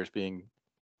 on players being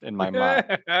in my mind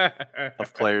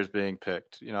of players being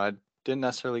picked. I didn't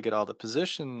necessarily get all the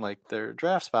position, like their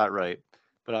draft spot right,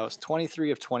 but I was 23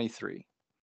 of 23.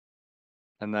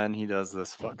 And then he does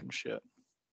this fucking shit.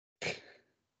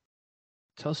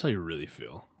 Tell us how you really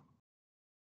feel.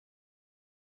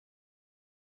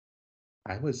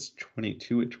 I was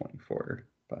 22 at 24,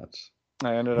 but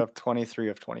I ended up 23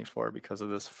 of 24 because of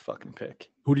this fucking pick.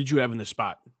 Who did you have in the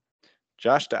spot?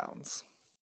 Josh Downs.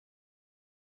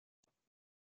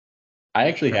 I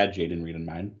actually had Jayden Reed in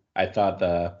mind. I thought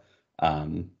the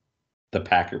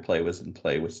Packer play was in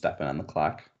play with Stefan on the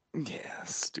clock. Yeah,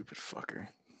 stupid fucker.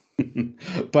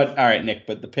 But all right, Nick.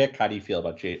 But the pick, how do you feel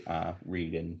about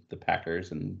Reed and the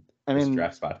Packers and this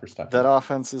draft spot for Stefan? That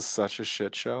offense is such a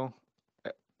shit show.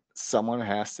 Someone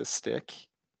has to stick.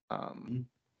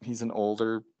 He's an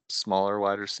older, smaller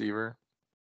wide receiver,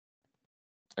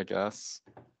 I guess.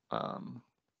 Yeah,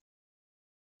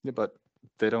 but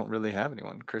they don't really have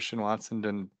anyone. Christian Watson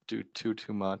didn't do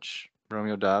too much.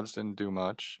 Romeo Doubs didn't do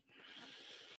much.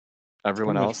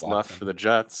 Everyone else left for the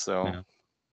Jets, so. Yeah.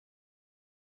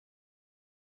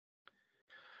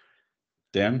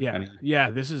 Dan? Yeah.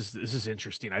 This is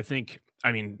interesting. I think.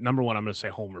 I mean, number one, I'm going to say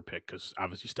homer pick because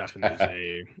obviously Stefan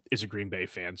is a Green Bay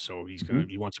fan, so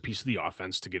he wants a piece of the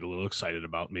offense to get a little excited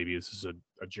about. Maybe this is a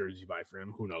jersey buy for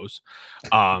him. Who knows?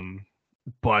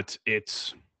 But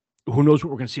it's who knows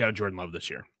what we're going to see out of Jordan Love this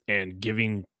year, and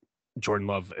giving Jordan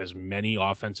Love as many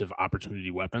offensive opportunity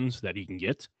weapons that he can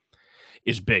get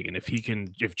is big. And if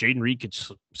Jayden Reed could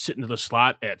sit into the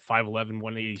slot at 5'11",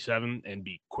 187 and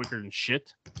be quicker than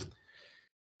shit,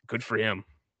 good for him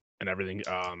and everything.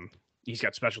 He's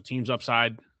got special teams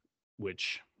upside,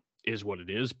 which is what it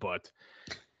is. But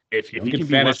if he can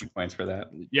fantasy points for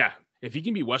that, if he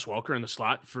can be Wes Welker in the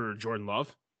slot for Jordan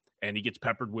Love, and he gets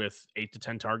peppered with 8 to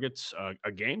 10 targets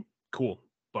a game, cool.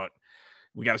 But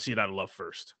we got to see it out of Love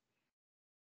first.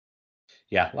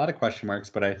 Yeah, a lot of question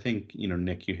marks, but I think,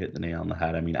 Nick, you hit the nail on the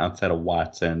head. I mean, outside of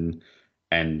Watson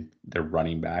and their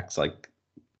running backs, like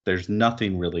there's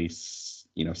nothing really,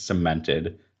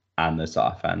 cemented on this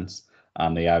offense.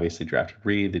 They obviously drafted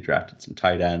Reed, they drafted some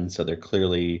tight ends, so they're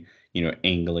clearly,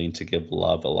 angling to give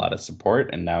Love a lot of support.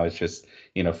 And now it's just,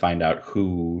 find out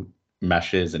who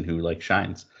meshes and who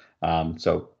shines.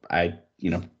 So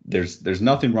there's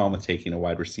nothing wrong with taking a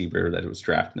wide receiver that was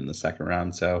drafted in the second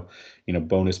round. So,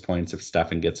 bonus points if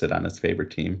Stefan gets it on his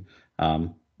favorite team.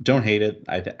 Don't hate it.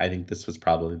 I think this was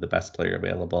probably the best player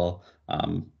available.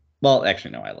 Well,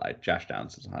 actually, no, I lied. Josh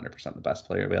Downs is 100% the best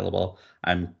player available.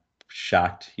 I'm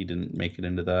shocked he didn't make it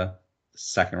into the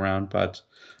second round, but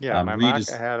yeah, my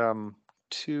mock I had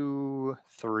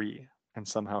 2-3, and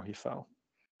somehow he fell.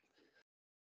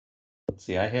 Let's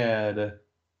see. I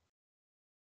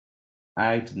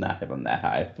did not have him that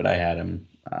high, but I had him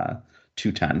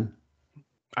 210.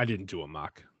 I didn't do a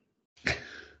mock.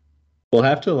 We'll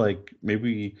have to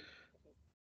maybe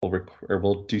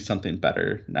we'll do something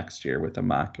better next year with a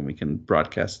mock, and we can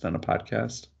broadcast on a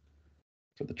podcast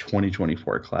for the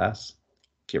 2024 class.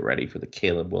 Get ready for the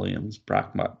Caleb Williams,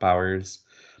 Brock Bowers,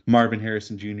 Marvin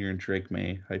Harrison Jr., and Drake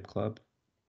May hype club.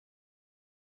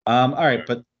 All right,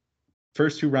 but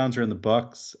first 2 rounds are in the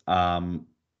books.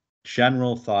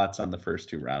 General thoughts on the first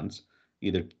 2 rounds.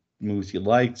 Either moves you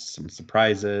liked, some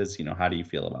surprises? How do you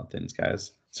feel about things,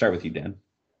 guys? Start with you, Dan.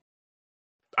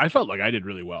 I felt like I did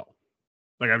really well.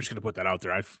 Like, I'm just going to put that out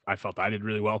there. I felt I did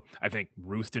really well. I think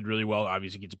Ruth did really well.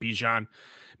 Obviously, gets Bijan,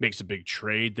 makes a big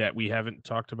trade that we haven't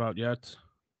talked about yet.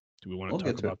 Do we want to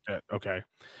talk about that? Okay.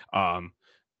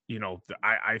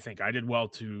 I think I did well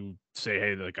to say,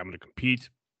 hey, like, I'm going to compete.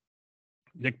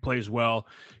 Nick plays well.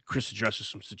 Chris addresses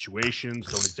some situations.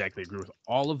 Don't exactly agree with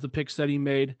all of the picks that he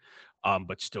made,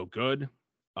 but still good.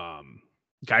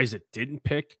 Guys that didn't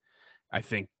pick, I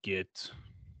think I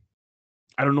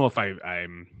don't know if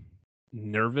I'm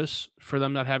nervous for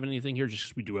them not having anything here, just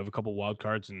because we do have a couple wild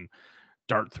cards and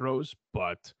dart throws,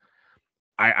 but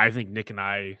I think Nick and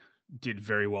I did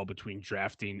very well between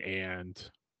drafting and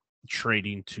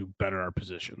trading to better our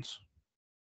positions.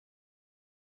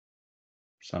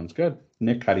 Sounds good.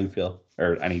 Nick, how do you feel?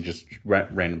 Or any just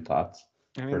random thoughts?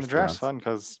 I mean, the draft's fun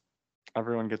because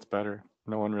everyone gets better.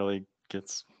 No one really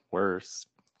gets worse.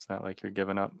 It's not like you're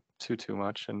giving up too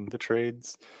much in the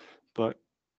trades, but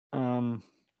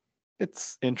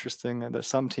it's interesting that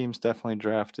some teams definitely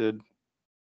drafted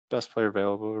best player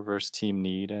available versus team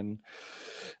need, and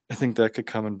I think that could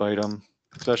come and bite them,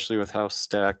 especially with how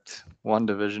stacked one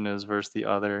division is versus the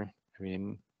other. I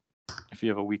mean, if you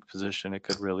have a weak position, it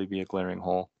could really be a glaring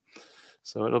hole.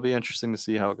 So it'll be interesting to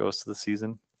see how it goes to the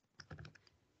season.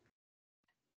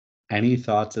 Any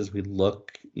thoughts as we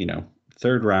look,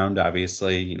 third round,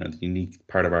 obviously, the unique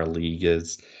part of our league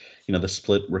is, the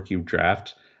split rookie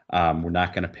draft. We're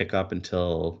not going to pick up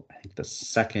until I think the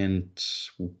second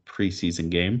preseason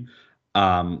game.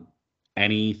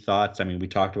 Any thoughts? I mean, we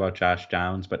talked about Josh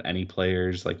Downs, but any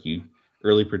players like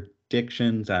early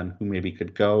predictions on who maybe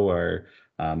could go, or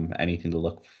anything to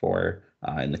look for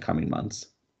in the coming months?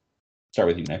 Start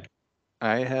with you, Nick.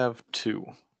 I have two.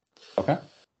 Okay.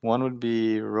 One would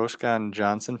be Roschon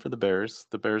Johnson for the Bears.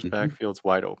 The Bears backfield's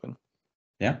wide open.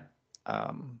 Yeah.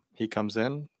 He comes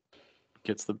in,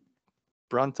 gets the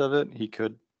brunt of it. He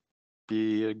could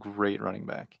be a great running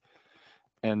back.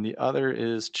 And the other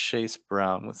is Chase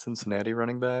Brown with Cincinnati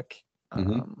running back.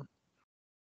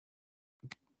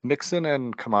 Mixon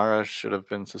and Kamara should have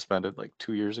been suspended like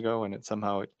 2 years ago, and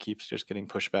it keeps just getting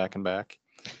pushed back and back.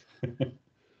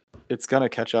 It's going to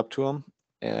catch up to him,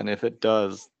 and if it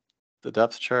does, the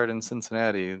depth chart in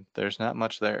Cincinnati, there's not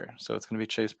much there. So it's going to be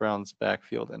Chase Brown's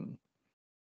backfield, and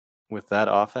with that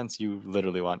offense, you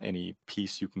literally want any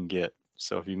piece you can get.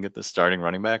 So if you can get the starting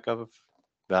running back of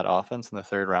that offense in the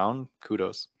third round,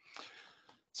 kudos.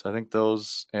 So I think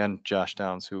those, and Josh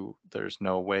Downs, who there's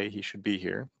no way he should be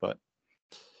here, but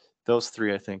those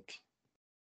three I think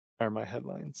are my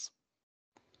headlines.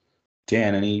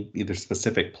 Dan, any either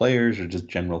specific players or just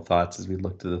general thoughts as we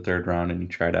look to the third round and you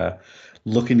try to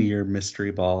look into your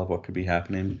mystery ball of what could be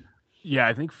happening? Yeah,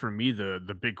 I think for me,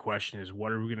 the big question is,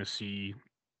 what are we going to see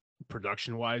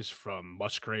production-wise from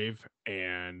Musgrave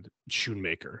and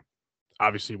Schoonmaker?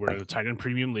 Obviously, we're in the tight end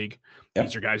premium league. Yep.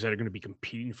 These are guys that are going to be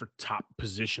competing for top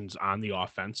positions on the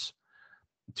offense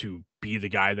to be the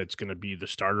guy that's going to be the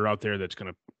starter out there, that's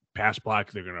going to pass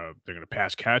block, they're going to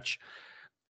pass catch.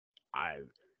 I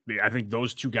think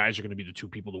those two guys are going to be the two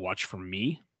people to watch for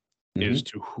me, as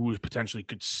to who potentially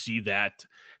could see that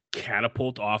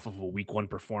catapult off of a week 1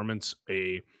 performance,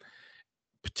 a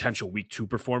potential week 2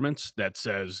 performance that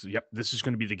says, yep, this is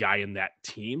going to be the guy in that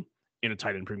team in a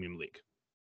tight end premium league.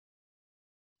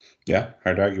 Yeah,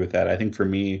 hard to argue with that. I think for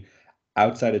me,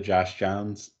 outside of Josh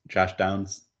Downs,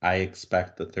 I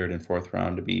expect the third and fourth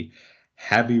round to be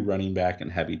heavy running back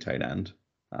and heavy tight end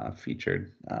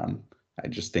featured. I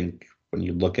just think when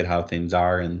you look at how things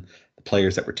are and the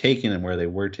players that were taken and where they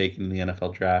were taken in the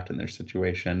NFL draft and their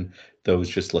situation, those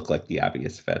just look like the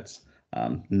obvious fits.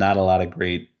 Not a lot of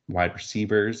great wide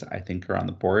receivers, I think, are on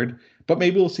the board, but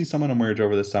maybe we'll see someone emerge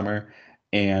over the summer.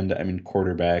 And I mean,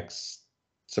 quarterbacks,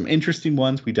 some interesting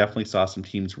ones. We definitely saw some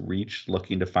teams reach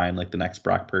looking to find like the next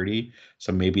Brock Purdy.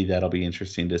 So maybe that'll be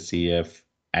interesting to see if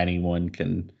anyone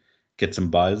can get some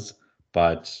buzz.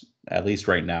 But at least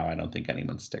right now, I don't think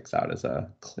anyone sticks out as a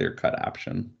clear-cut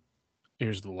option.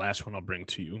 Here's the last one I'll bring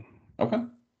to you. Okay.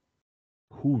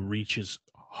 Who reaches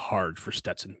hard for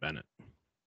Stetson Bennett?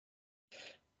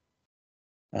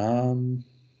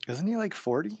 Isn't he like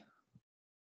 40?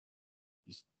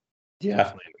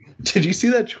 Yeah. Did you see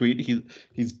that tweet?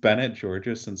 He's been at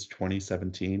Georgia since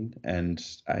 2017, and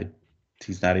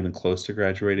he's not even close to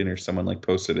graduating, or someone like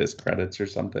posted his credits or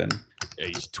something. Yeah,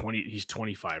 he's 20. He's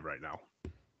 25 right now.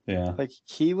 Yeah. Like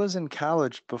he was in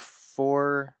college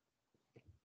before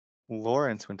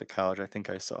Lawrence went to college, I think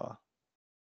I saw.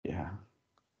 Yeah.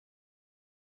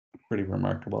 Pretty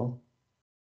remarkable.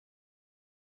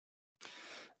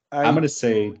 I'm going to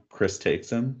say Chris takes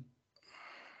him.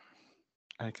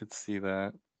 I could see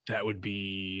that. That would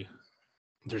be.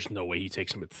 There's no way he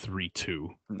takes him at 3-2.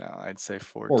 No, I'd say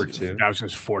 4-2. 4-2. I was going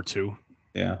to 4-2.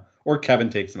 Yeah. Or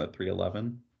Kevin takes him at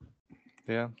 3-11.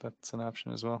 Yeah, that's an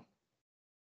option as well.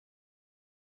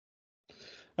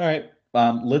 All right.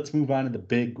 Let's move on to the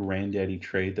big granddaddy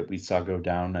trade that we saw go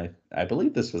down. I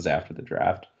believe this was after the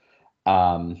draft.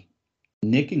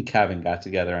 Nick and Kevin got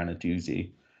together on a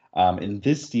doozy. In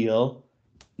this deal,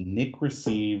 Nick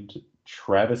received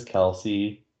Travis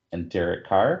Kelce and Derek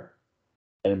Carr.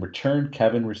 And in return,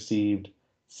 Kevin received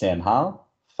Sam Howell,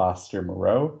 Foster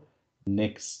Moreau,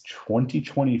 Nick's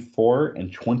 2024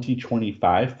 and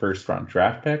 2025 first-round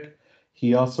draft pick.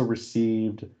 He also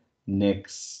received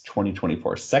Nick's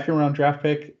 2024 second-round draft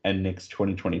pick and Nick's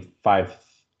 2025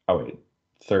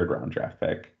 third-round draft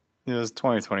pick. It was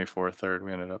 2024 third.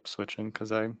 We ended up switching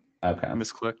because I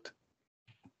misclicked.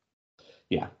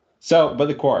 Yeah. So, but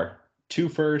the core, 2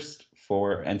 first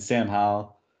and Sam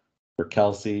Howell for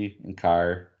Kelce and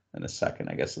Carr, and a second,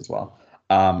 I guess, as well.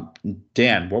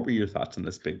 Dan, what were your thoughts on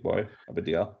this big boy of a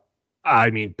deal? I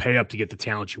mean, pay up to get the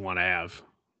talent you want to have.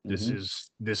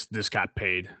 This got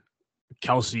paid.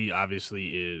 Kelce obviously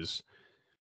is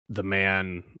the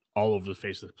man all over the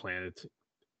face of the planet.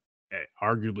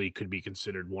 Arguably could be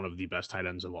considered one of the best tight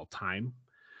ends of all time.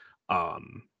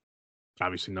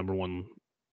 Obviously number 1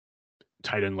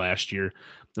 tight end last year,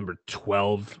 number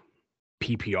 12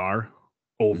 PPR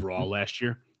overall last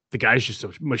year. The guy's just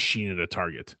a machine at a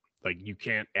target. Like, you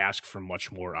can't ask for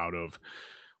much more out of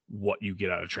what you get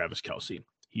out of Travis Kelce.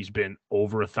 He's been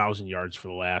over 1,000 yards for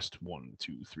the last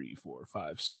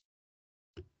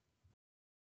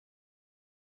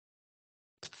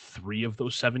 3 of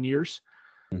those 7 years.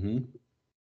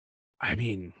 I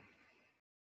mean,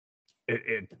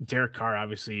 Derek Carr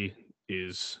obviously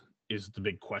is the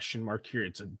big question mark here.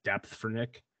 It's a depth for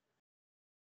Nick.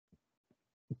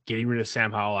 Getting rid of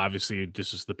Sam Howell, obviously,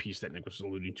 this is the piece that Nick was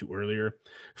alluding to earlier.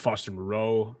 Foster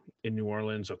Moreau in New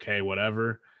Orleans, okay,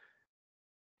 whatever.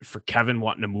 For Kevin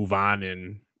wanting to move on,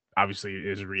 and obviously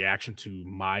as a reaction to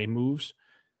my moves,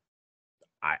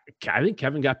 I think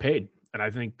Kevin got paid, and I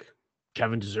think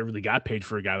Kevin deservedly got paid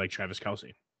for a guy like Travis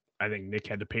Kelce. I think Nick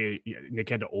had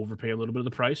to overpay a little bit of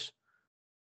the price,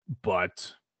 but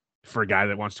for a guy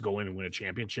that wants to go in and win a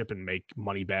championship and make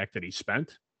money back that he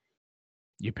spent,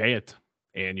 you pay it.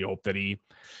 And you hope that he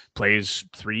plays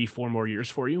 3-4 more years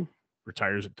for you,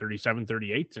 retires at 37,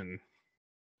 38, and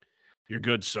you're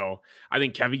good. So I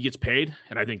think Kevin gets paid,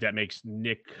 and I think that makes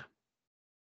Nick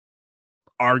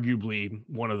arguably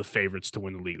one of the favorites to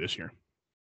win the league this year.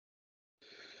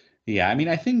 Yeah, I mean,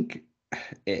 I think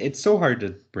it's so hard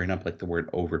to bring up like the word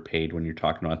overpaid when you're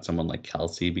talking about someone like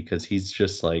Kelce, because he's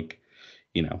just like,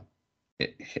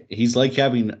 he's like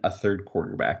having a third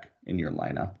quarterback in your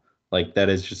lineup. Like, that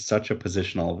is just such a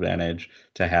positional advantage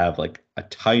to have like a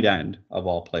tight end of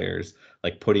all players,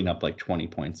 like putting up like 20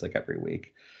 points like every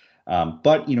week.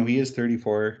 But, he is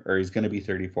 34, or he's going to be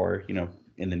 34,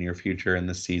 in the near future in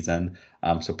this season.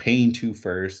 So paying 2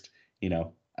 first,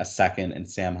 a second, and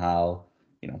Sam Howell,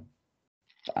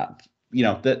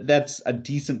 that's a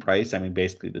decent price. I mean,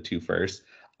 basically the 2 first.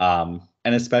 And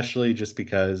especially just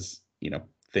because,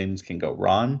 things can go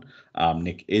wrong.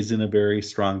 Nick is in a very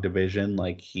strong division.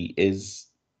 Like, he is,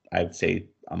 I'd say,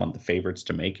 among the favorites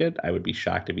to make it. I would be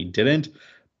shocked if he didn't,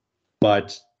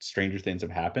 but stranger things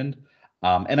have happened.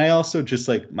 And I also just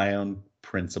like my own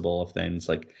principle of things,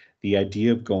 like the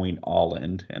idea of going all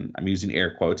in, and I'm using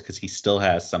air quotes because he still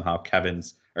has somehow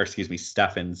Stefan's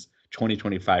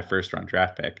 2025 first round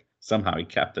draft pick. Somehow he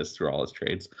kept this through all his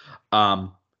trades.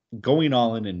 Going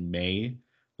all in May,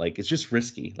 like, it's just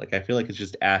risky. Like, I feel like it's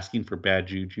just asking for bad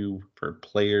juju for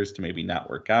players to maybe not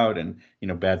work out and,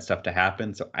 bad stuff to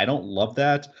happen. So I don't love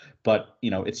that, but,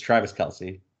 it's Travis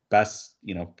Kelce. Best,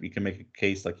 you can make a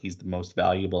case like he's the most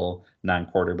valuable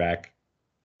non-quarterback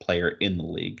player in the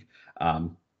league.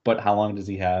 But how long does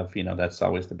he have? That's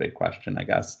always the big question, I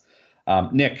guess.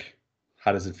 Nick,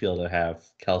 how does it feel to have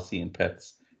Kelce and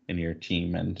Pitts in your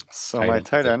team? And so my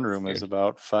tight end room is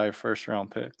about 5 first-round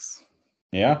picks.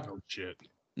 Yeah. Oh shit.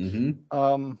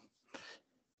 Mm-hmm.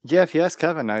 Yeah, if you ask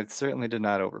Kevin, I certainly did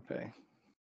not overpay.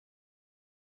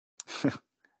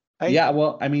 Yeah,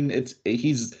 well, I mean, it's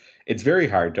very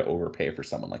hard to overpay for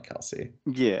someone like Kelce.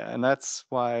 Yeah, and that's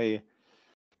why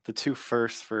the 2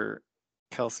 first for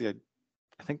Kelce,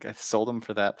 I think I sold him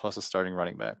for that plus a starting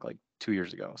running back like 2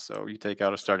 years ago. So you take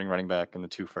out a starting running back and the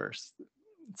 2 first.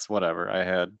 It's whatever. I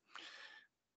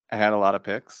had a lot of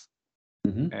picks,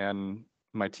 and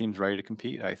my team's ready to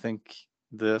compete. I think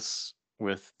this,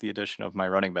 with the addition of my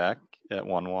running back at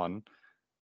 1-1,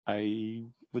 I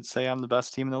would say I'm the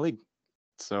best team in the league.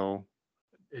 So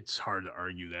it's hard to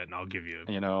argue that, and I'll give you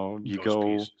you those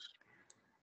go pieces.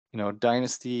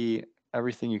 Dynasty,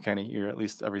 everything you kind of hear, at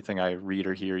least everything I read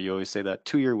or hear, you always say that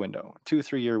 2-year window,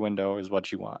 2-3 year window is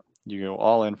what you want. You go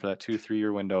all in for that 2-3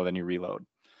 year window, then you reload.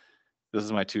 This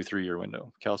is my 2-3 year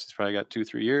window. Kelsey's probably got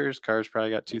 2-3 years. Carr's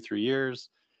probably got 2-3 years.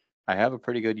 I have a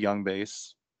pretty good young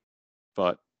base,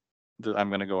 but I'm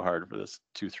going to go hard for this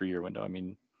 2-3 year window. I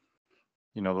mean,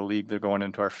 the league, they're going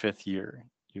into our 5th year.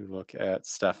 You look at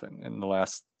Stefan in the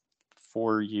last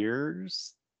 4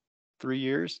 years, 3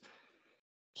 years,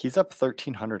 he's up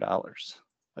 $1,300.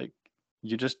 Like,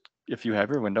 if you have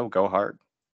your window, go hard.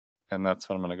 And that's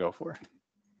what I'm going to go for.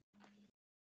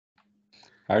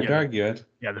 Hard to argue it.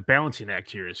 Yeah, the balancing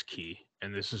act here is key.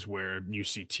 And this is where you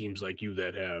see teams like you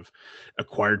that have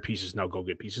acquired pieces now go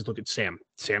get pieces. Look at Sam.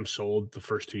 Sam sold the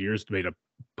first 2 years, made a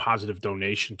positive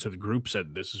donation to the group,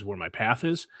 said this is where my path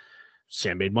is.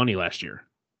 Sam made money last year.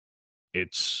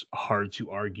 It's hard to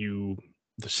argue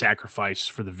the sacrifice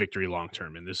for the victory long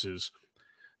term. And this is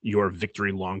your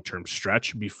victory long term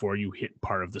stretch before you hit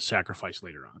part of the sacrifice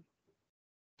later on.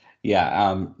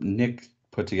 Yeah, Nick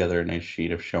put together a nice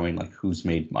sheet of showing like who's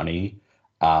made money.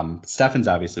 Stefan's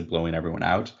obviously blowing everyone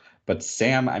out, but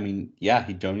Sam, I mean, yeah,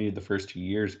 he donated the first 2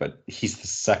 years, but he's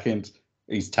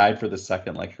tied for the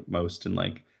second like most in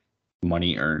like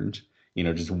money earned.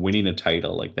 Just winning a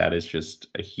title, like that is just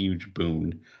a huge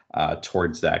boon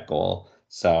towards that goal.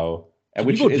 So can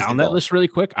we go down that list really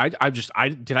quick? I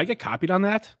did I get copied on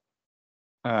that?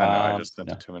 No, I just sent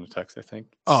it to him in a text, I think.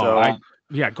 Oh,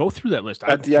 so, go through that list.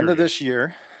 At the end of this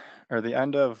year, or the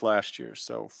end of last year,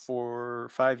 so for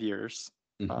 5 years,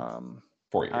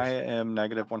 4 years, I am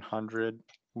 -100.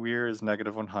 Weir is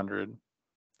 -100.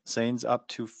 Zane's up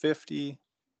 250.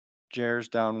 Jer's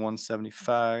down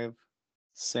 175.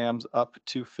 Sam's up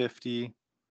 250.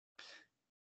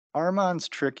 Armand's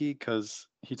tricky because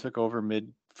he took over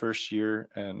mid first year,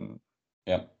 and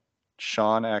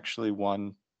Sean actually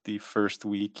won the first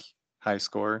week high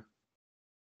score.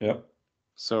 Yep.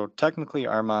 So technically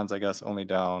Armand's, I guess, only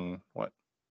down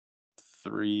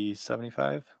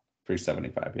 375?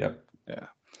 375, yep. Yeah.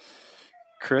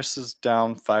 Chris is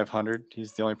down 500.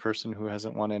 He's the only person who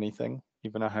hasn't won anything,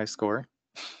 even a high score.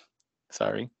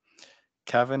 Sorry.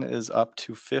 Kevin is up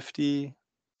 250.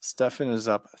 Stefan is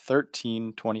up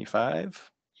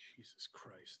 1325. Jesus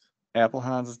Christ.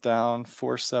 Applehans is down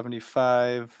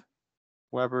 475.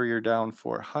 Weber, you're down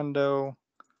 400.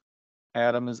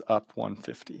 Adam is up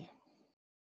 150.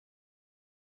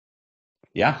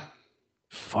 Yeah.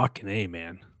 Fucking A,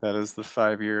 man. That is the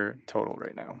 5-year total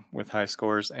right now with high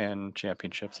scores and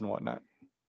championships and whatnot.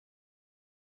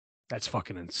 That's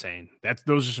fucking insane.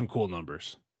 Those are some cool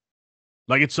numbers.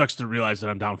 Like, it sucks to realize that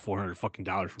I'm down $400 fucking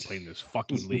dollars for playing this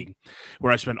fucking league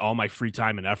where I spend all my free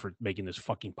time and effort making this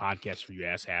fucking podcast for you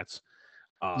asshats.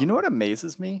 You know what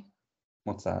amazes me?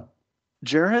 What's that?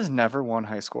 Jer has never won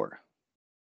high score.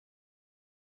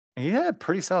 He had a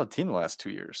pretty solid team the last 2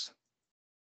 years.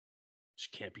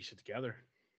 Just can't piece it together.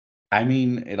 I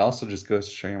mean, it also just goes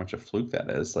to show you how much a fluke that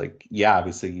is. Like, yeah,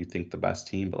 obviously you think the best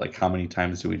team, but like how many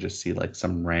times do we just see like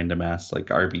some random ass like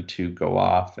RB2 go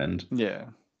off and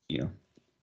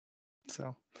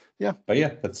So yeah. But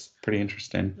yeah, that's pretty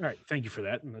interesting. All right, thank you for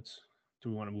that. And do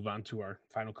we want to move on to our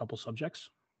final couple subjects?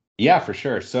 Yeah, for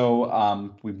sure.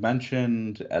 So we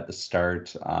mentioned at the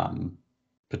start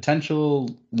potential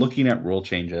looking at rule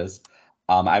changes.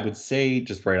 I would say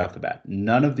just right off the bat,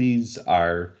 none of these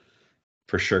are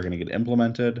for sure going to get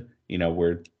implemented.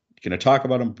 We're going to talk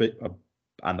about them a bit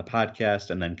on the podcast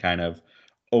and then kind of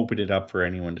open it up for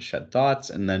anyone to shed thoughts,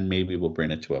 and then maybe we'll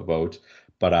bring it to a vote.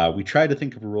 But we try to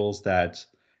think of rules that,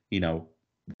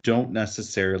 don't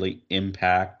necessarily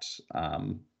impact,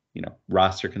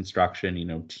 roster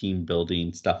construction, team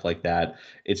building, stuff like that.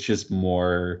 It's just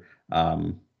more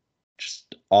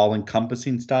just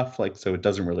all-encompassing stuff. Like, so it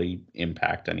doesn't really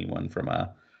impact anyone from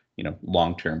a,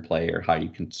 long-term play or how you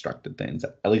constructed things.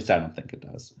 At least I don't think it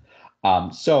does.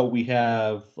 So we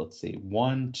have, let's see,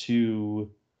 1,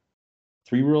 2,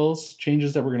 3 rules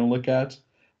changes that we're going to look at.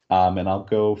 And I'll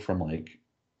go from like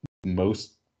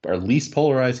most or least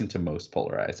polarizing to most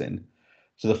polarizing.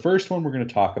 So the first one we're going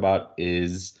to talk about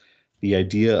is the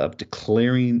idea of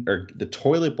declaring or the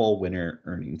toilet bowl winner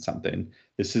earning something.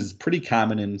 This is pretty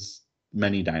common in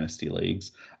many dynasty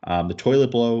leagues. The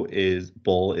toilet bowl is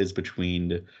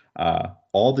between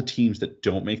all the teams that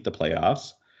don't make the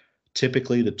playoffs.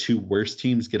 Typically, the 2 worst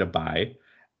teams get a bye.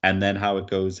 And then how it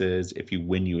goes is if you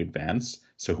win, you advance.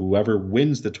 So whoever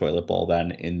wins the toilet bowl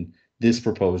then in this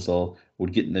proposal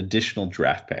would get an additional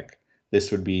draft pick.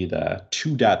 this would be the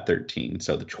 2.13,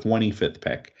 so the 25th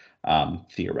pick,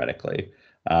 theoretically.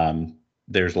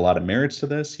 There's a lot of merits to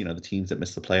this. The teams that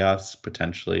miss the playoffs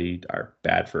potentially are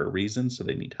bad for a reason, so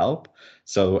they need help.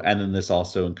 And then this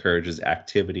also encourages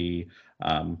activity.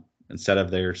 Instead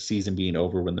of their season being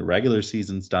over when the regular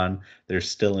season's done, there's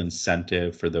still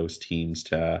incentive for those teams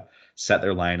to set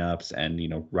their lineups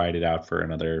and ride it out for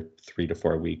another 3 to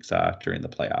 4 weeks during the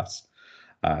playoffs.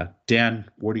 Dan,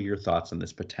 what are your thoughts on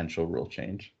this potential rule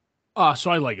change? So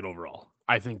I like it overall.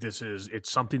 I think it's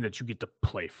something that you get to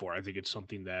play for. I think it's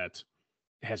something that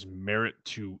has merit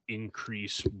to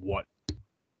increase what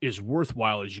is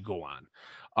worthwhile as you go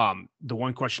on. The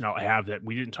one question I'll have that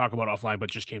we didn't talk about offline,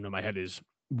 but just came to my head is,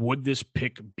 would this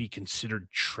pick be considered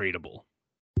tradable?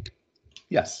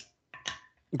 Yes.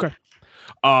 Okay.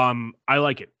 I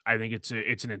like it. I think it's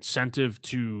an incentive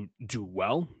to do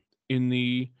well in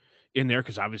there,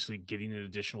 because obviously getting an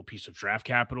additional piece of draft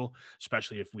capital,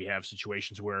 especially if we have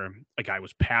situations where a guy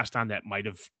was passed on that might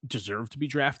have deserved to be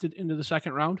drafted into the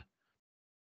second round,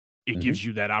 it gives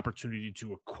you that opportunity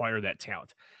to acquire that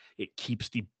talent. It keeps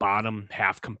the bottom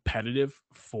half competitive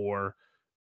for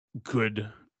good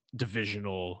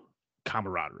divisional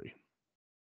camaraderie.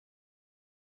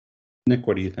 Nick,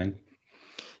 what do you think?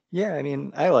 Yeah, I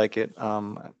mean, I like it.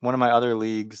 One of my other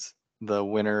leagues, the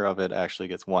winner of it actually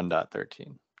gets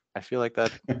 1.13. I feel like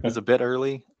that is a bit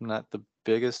early. I'm not the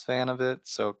biggest fan of it.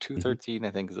 So 2.13,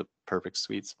 I think, is a perfect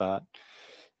sweet spot.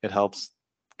 It helps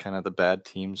kind of the bad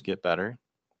teams get better.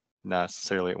 Not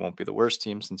necessarily it won't be the worst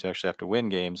team since you actually have to win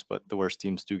games, but the worst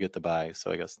teams do get the bye. So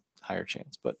I guess higher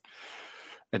chance, but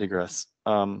I digress.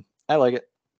 I like it.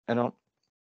 I don't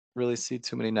really see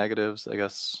too many negatives. I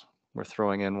guess we're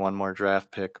throwing in one more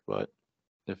draft pick, but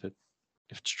if it's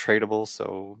tradable,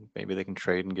 so maybe they can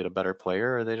trade and get a better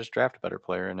player, or they just draft a better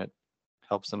player and it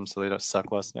helps them so they don't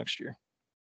suck less next year.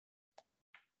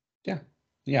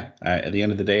 Yeah. At the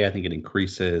end of the day, I think it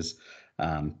increases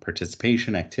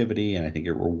participation, activity, and I think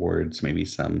it rewards maybe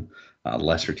some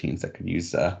lesser teams that could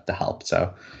use the help.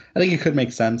 So I think it could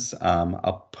make sense.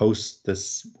 I'll post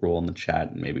this rule in the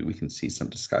chat and maybe we can see some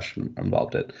discussion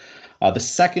involved it. The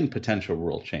second potential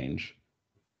rule change,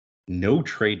 no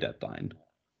trade deadline.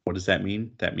 What does that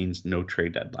mean? That means no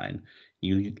trade deadline.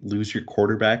 You lose your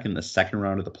quarterback in the second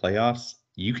round of the playoffs,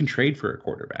 you can trade for a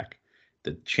quarterback.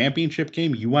 The championship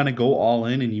game, you want to go all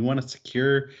in and you want to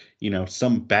secure,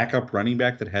 some backup running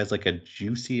back that has like a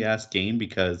juicy ass game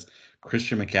because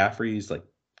Christian McCaffrey is like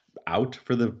out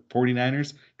for the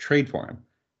 49ers, trade for him.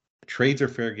 Trades are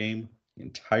fair game the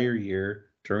entire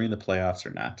year during the playoffs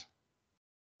or not.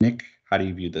 Nick, how do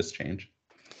you view this change?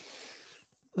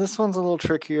 This one's a little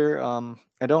trickier.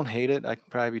 I don't hate it. I can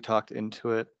probably be talked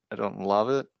into it. I don't love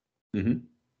it.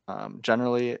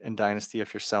 Generally in Dynasty,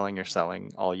 if you're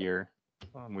selling all year.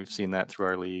 We've seen that through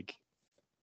our league.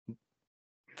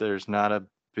 There's not a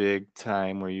big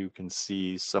time where you can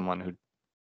see someone who,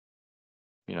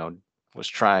 was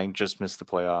trying, just missed the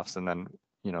playoffs, and then,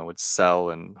 would sell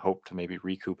and hope to maybe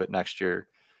recoup it next year.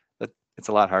 It's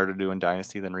a lot harder to do in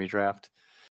Dynasty than redraft.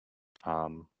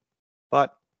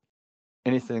 But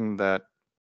anything that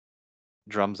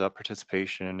drums up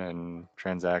participation and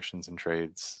transactions and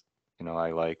trades,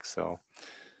 I like. So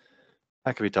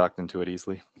I could be talked into it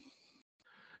easily.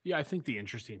 Yeah, I think the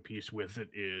interesting piece with it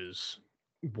is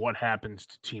what happens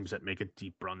to teams that make a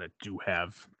deep run that do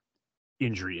have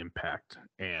injury impact.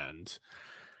 And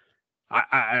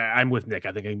I'm with Nick.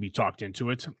 I think I can be talked into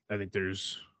it. I think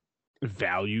there's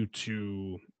value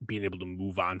to being able to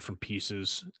move on from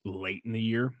pieces late in the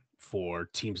year for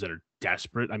teams that are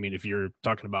desperate. I mean, if you're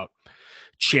talking about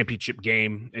championship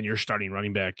game and your starting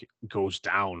running back goes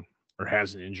down or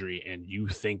has an injury and you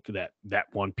think that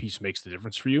one piece makes the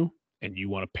difference for you and you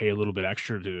want to pay a little bit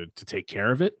extra to take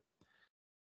care of it,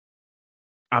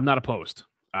 I'm not opposed.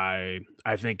 I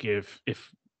think if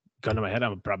gun to my head,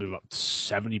 I'm probably about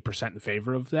 70% in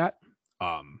favor of that.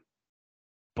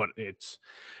 But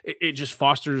it just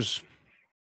fosters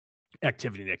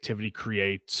activity. The activity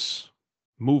creates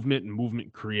movement, and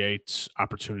movement creates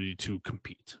opportunity to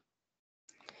compete.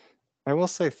 I will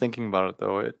say, thinking about it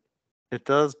though, it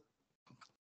does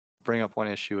bring up one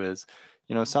issue is,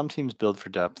 some teams build for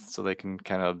depth so they can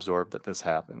kind of absorb that this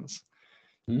happens.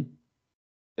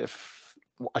 If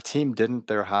a team didn't,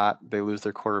 they're hot, they lose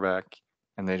their quarterback,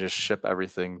 and they just ship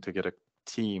everything to get a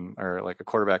team or like a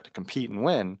quarterback to compete and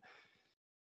win,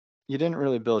 you didn't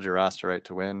really build your roster right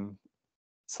to win.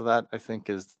 So that, I think,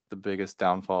 is the biggest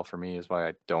downfall for me, is why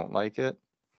I don't like it.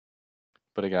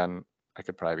 But again, I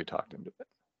could probably be talked into it.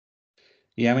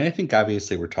 Yeah, I mean, I think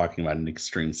obviously we're talking about an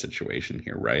extreme situation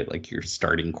here, right? Like you're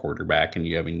starting quarterback and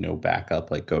you having no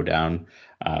backup, like go down.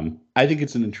 I think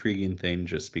it's an intriguing thing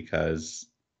just because,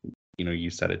 you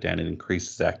said it, Dan, it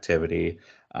increases activity.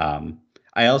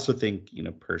 I also think,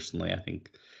 personally, I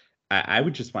think I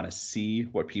would just want to see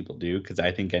what people do because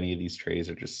I think any of these trades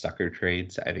are just sucker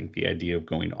trades. I think the idea of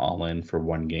going all in for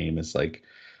one game is like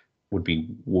would be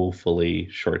woefully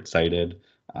short-sighted.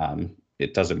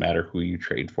 It doesn't matter who you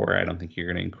trade for. I don't think you're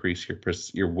going to increase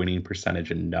your winning percentage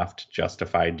enough to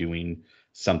justify doing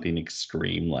something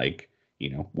extreme. Like,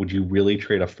 would you really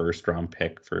trade a first-round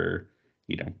pick for,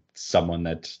 someone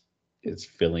that is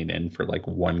filling in for like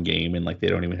one game and like they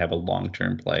don't even have a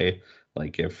long-term play?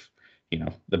 Like if,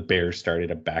 the Bears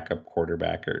started a backup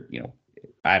quarterback or,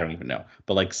 I don't even know,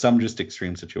 but like some just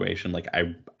extreme situation. Like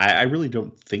I really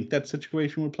don't think that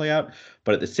situation would play out,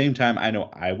 but at the same time, I know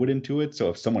I wouldn't do it. So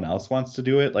if someone else wants to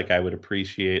do it, like I would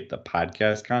appreciate the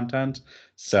podcast content.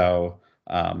 So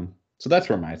that's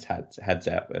where my head's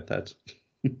at with it.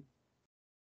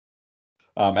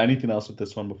 Anything else with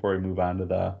this one before we move on to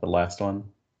the last one?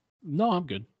 No, I'm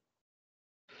good.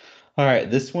 All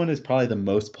right, this one is probably the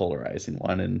most polarizing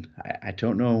one, and I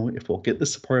don't know if we'll get the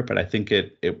support, but I think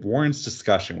it warrants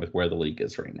discussion with where the league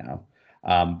is right now.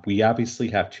 We obviously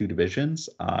have two divisions,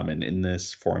 and in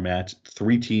this format,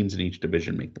 3 teams in each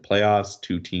division make the playoffs,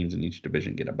 2 teams in each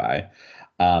division get a bye.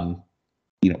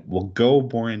 We'll go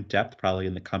more in depth probably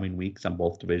in the coming weeks on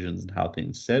both divisions and how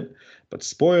things sit. But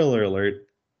spoiler alert,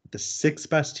 the 6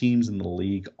 best teams in the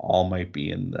league all might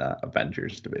be in the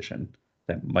Avengers division.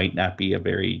 That might not be a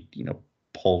very,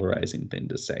 polarizing thing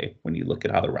to say when you look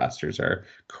at how the rosters are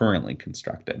currently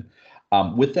constructed.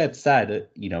 With that said,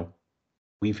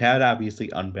 we've had obviously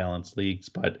unbalanced leagues,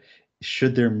 but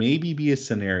should there maybe be a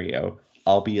scenario,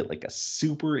 albeit like a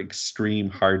super extreme,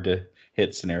 hard to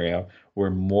hit scenario, where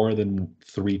more than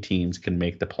 3 teams can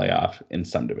make the playoff in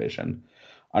some division?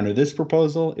 Under this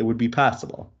proposal, it would be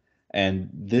possible. And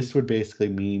this would basically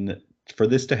mean for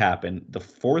this to happen, the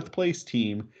 4th place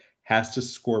team has to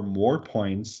score more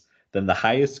points than the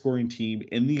highest scoring team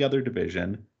in the other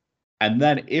division. And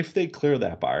then if they clear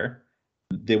that bar,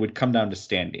 they would come down to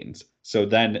standings. So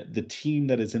then the team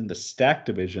that is in the stack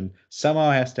division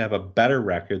somehow has to have a better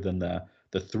record than the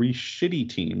 3 shitty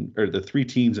team or the 3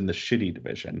 teams in the shitty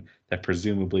division that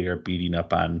presumably are beating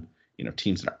up on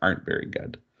teams that aren't very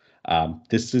good.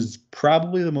 This is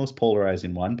probably the most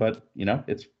polarizing one, but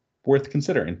it's worth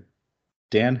considering.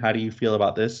 Dan, how do you feel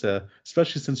about this,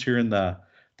 especially since you're in the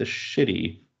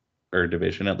shitty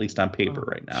division, at least on paper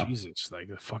right now? Jesus, like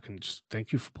fucking just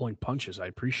thank you for pulling punches. I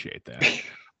appreciate that.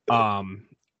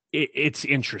 It's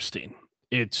interesting.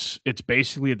 It's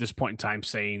basically at this point in time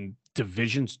saying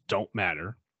divisions don't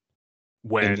matter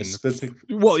when in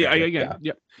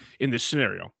this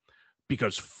scenario,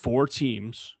 because 4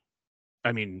 teams,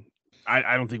 I mean,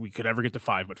 I don't think we could ever get to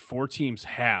 5, but 4 teams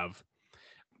have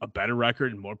a better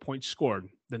record and more points scored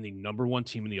than the number 1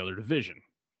 team in the other division.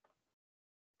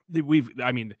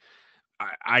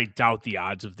 I doubt the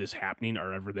odds of this happening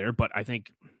are ever there, but I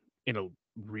think in a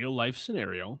real life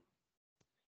scenario,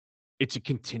 it's a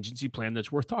contingency plan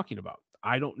that's worth talking about.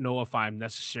 I don't know if I'm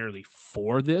necessarily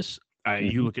for this.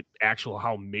 You look at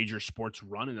how major sports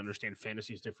run and understand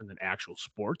fantasy is different than actual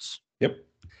sports. Yep.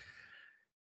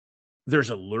 There's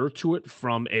a lure to it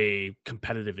from a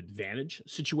competitive advantage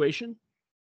situation,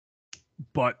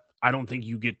 but I don't think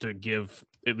you get to give,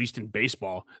 at least in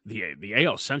baseball, the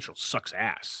AL Central sucks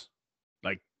ass.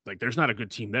 Like there's not a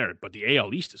good team there, but the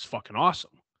AL East is fucking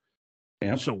awesome.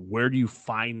 Yep. So where do you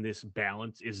find this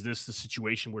balance? Is this the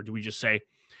situation where do we just say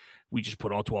we just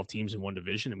put all 12 teams in one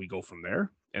division and we go from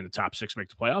there and the top 6 make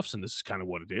the playoffs and this is kind of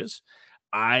what it is?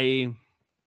 I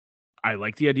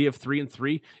like the idea of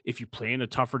 3-3. If you play in a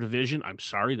tougher division, I'm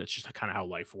sorry, that's just kind of how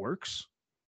life works.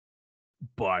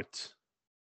 But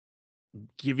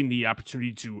giving the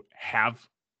opportunity to have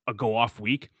a go off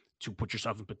week to put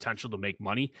yourself in potential to make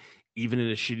money, even in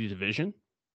a shitty division,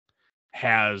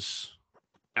 has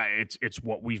it's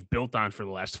what we've built on for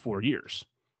the last 4 years.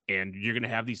 And you're going to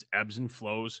have these ebbs and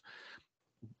flows,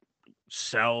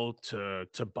 sell to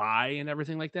buy and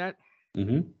everything like that.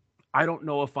 Mm-hmm. I don't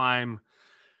know if I'm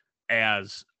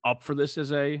as up for this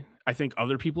as I think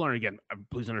other people are. Again,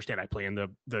 please understand, I play in the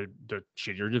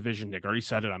shittier division. Nick already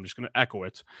said it. I'm just going to echo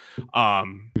it.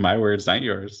 My words, not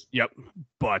yours. Yep.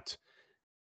 But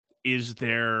is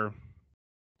there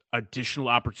additional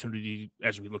opportunity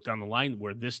as we look down the line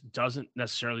where this doesn't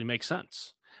necessarily make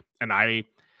sense? And I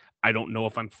don't know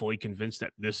if I'm fully convinced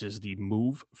that this is the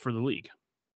move for the league.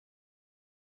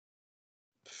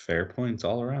 Fair points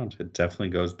all around. It definitely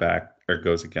goes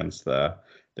against the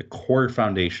the core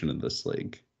foundation of this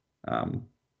league.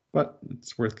 But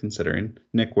it's worth considering.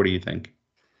 Nick, what do you think?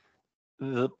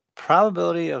 The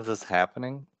probability of this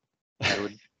happening, I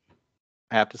would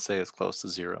have to say, is close to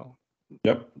 0.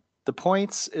 Yep. The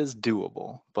points is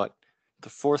doable, but the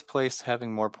 4th place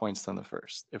having more points than the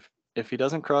 1st. If he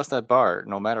doesn't cross that bar,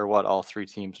 no matter what, all 3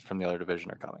 teams from the other division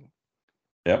are coming.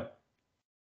 Yep.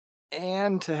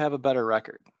 And to have a better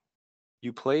record.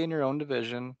 You play in your own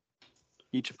division,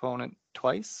 each opponent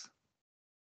twice.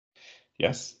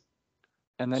 Yes.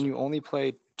 And then you only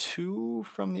play 2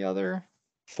 from the other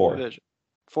 4 division.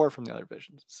 4 from the other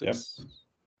division. 6.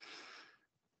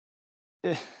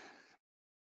 Yep.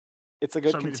 It's a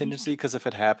good contingency because if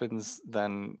it happens,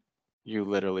 then you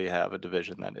literally have a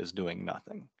division that is doing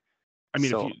nothing. I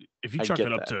mean, so if you chuck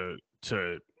it up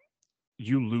to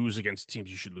you lose against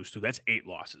teams you should lose to, that's 8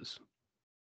 losses.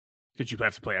 Because you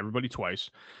have to play everybody twice.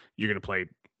 You're going to play,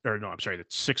 or no, I'm sorry,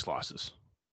 that's 6 losses.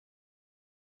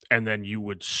 And then you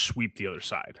would sweep the other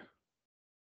side.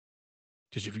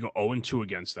 Because if you go 0-2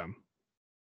 against them.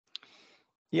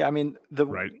 Yeah, I mean, the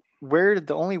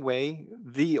only way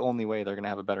they're going to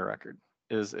have a better record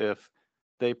is if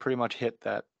they pretty much hit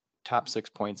that top 6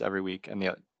 points every week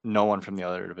and no one from the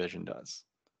other division does.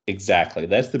 Exactly.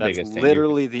 That's biggest thing.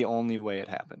 Literally the only way it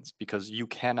happens because you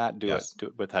cannot do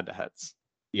it with head-to-heads.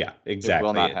 Yeah, exactly. It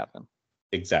will not happen.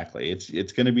 Exactly.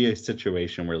 It's going to be a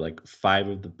situation where like 5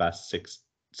 of the best 6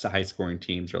 high-scoring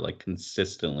teams are like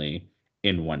consistently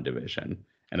in one division.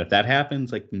 And if that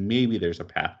happens, like maybe there's a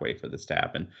pathway for this to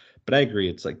happen. But I agree,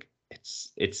 it's like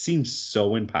it seems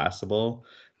so impossible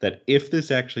that if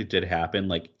this actually did happen,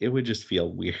 like it would just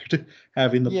feel weird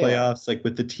having the playoffs, like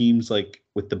with the teams, like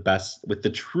with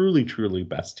the truly, truly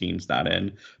best teams not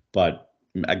in. But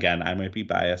again, I might be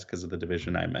biased because of the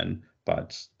division I'm in,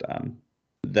 but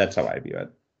that's how I view it.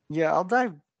 Yeah, I'll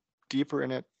dive deeper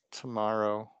in it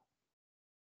tomorrow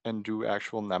and do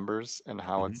actual numbers and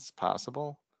how it's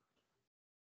possible.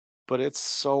 But it's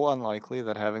so unlikely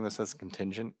that having this as a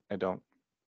contingent,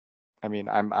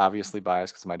 I'm obviously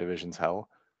biased because my division's hell,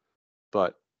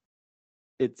 but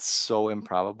it's so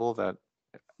improbable that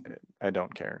I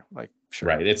don't care. Like, sure.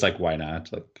 Right. It's like, why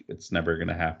not? Like, it's never going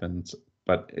to happen.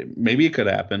 But maybe it could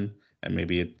happen. And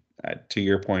maybe to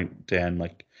your point, Dan,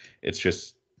 like, it's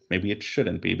just, maybe it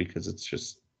shouldn't be because it's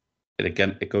just,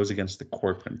 it goes against the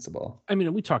core principle. I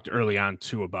mean, we talked early on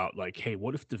too about like, hey,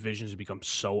 what if divisions become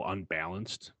so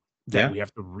unbalanced that we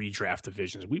have to redraft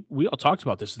divisions? We all talked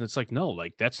about this, and it's like, no,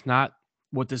 like that's not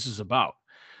what this is about.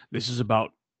 This is about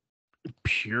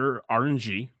pure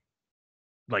RNG,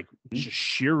 like just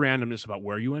sheer randomness about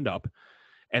where you end up,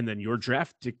 and then your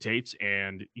draft dictates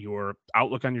and your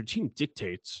outlook on your team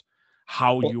dictates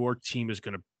how your team is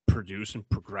going to produce and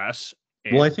progress.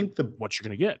 And I think what you're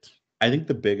going to get. I think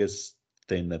the biggest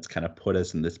thing that's kind of put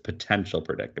us in this potential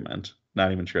predicament,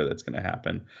 not even sure that's going to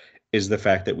happen, is the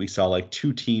fact that we saw like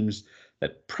 2 teams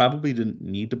that probably didn't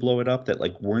need to blow it up, that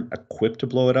like weren't equipped to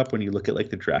blow it up when you look at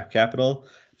like the draft capital,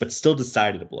 but still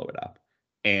decided to blow it up.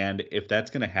 And if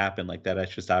that's going to happen like that,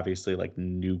 that's just obviously like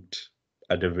nuked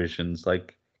a division's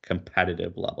like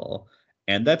competitive level.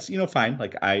 And that's, fine.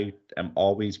 Like I am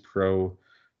always pro,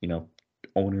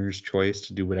 owner's choice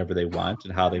to do whatever they want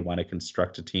and how they want to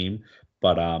construct a team.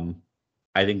 But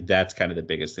I think that's kind of the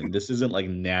biggest thing. This isn't like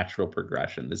natural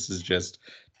progression. This is just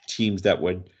teams that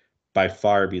would by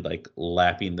far be like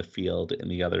lapping the field in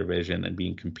the other division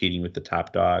and competing with the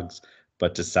top dogs,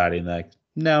 but deciding like,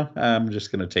 no, I'm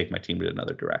just going to take my team to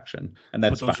another direction. And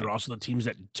that's those are also the teams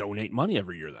that donate money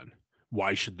every year then.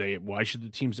 Why should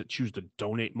the teams that choose to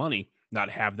donate money not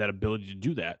have that ability to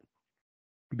do that?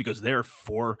 Because they're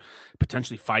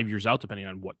potentially 5 years out, depending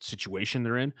on what situation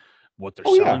they're in, what they're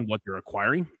selling, what they're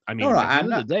acquiring. I mean, at the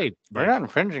end of the day, we're not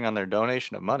infringing on their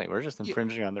donation of money. We're just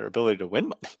infringing on their ability to win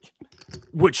money.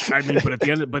 Which I mean, but at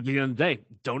the end of the day,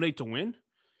 donate to win.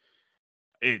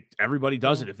 Everybody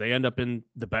does it. If they end up in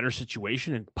the better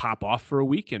situation and pop off for a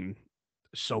week, and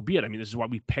so be it. I mean, this is why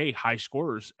we pay high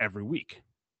scorers every week.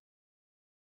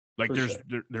 Like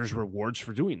there's rewards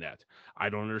for doing that. I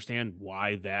don't understand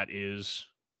why that is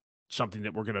something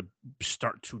that we're going to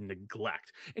start to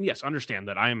neglect. And yes, understand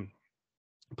that I'm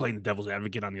playing the devil's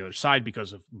advocate on the other side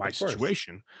because of my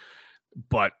situation,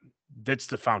 but that's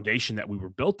the foundation that we were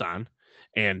built on.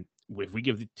 And if we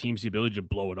give the teams the ability to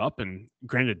blow it up, and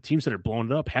granted, teams that are blowing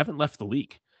it up haven't left the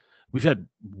league. We've had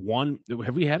one.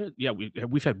 Have we had it? Yeah,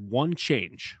 we've had one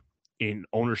change in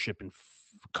ownership in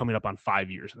coming up on 5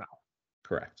 years now.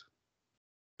 Correct.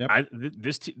 Yep.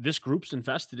 This group's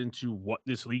invested into what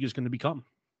this league is going to become.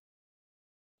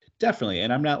 Definitely.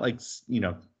 And I'm not like,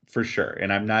 for sure.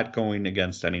 And I'm not going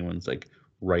against anyone's like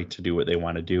right to do what they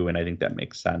want to do, and I think that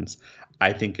makes sense.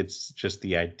 I think it's just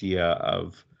the idea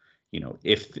of,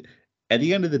 if at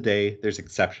the end of the day, there's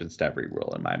exceptions to every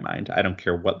rule in my mind. I don't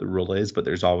care what the rule is, but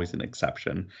there's always an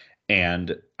exception.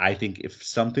 And I think if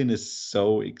something is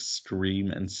so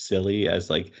extreme and silly as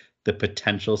like the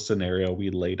potential scenario we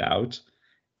laid out,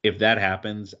 if that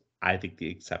happens, I think the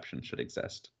exception should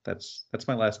exist. That's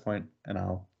my last point, and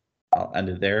I'll end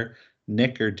it there.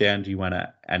 Nick or Dan, do you want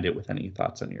to end it with any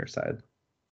thoughts on your side?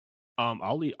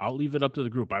 I'll leave it up to the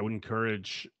group. I would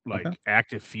encourage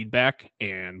active feedback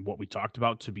and what we talked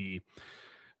about to be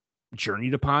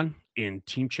journeyed upon in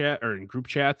team chat or in group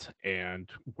chat, and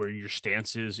where your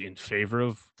stance is in favor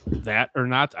of that or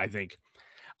not. I think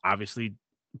obviously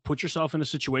put yourself in a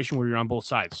situation where you're on both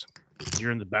sides.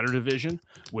 You're in the better division,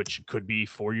 which could be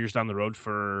 4 years down the road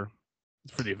for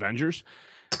the Avengers,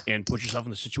 and put yourself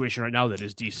in the situation right now that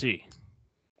is DC.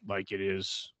 Like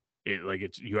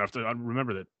you have to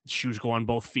remember that shoes go on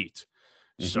both feet.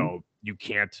 Mm-hmm. So you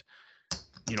can't,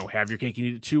 have your cake and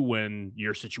eat it too when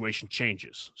your situation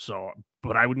changes. So,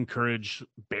 but I would encourage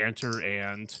banter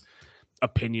and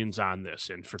opinions on this.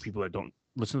 And for people that don't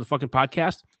listen to the fucking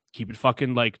podcast, keep it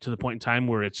fucking like to the point in time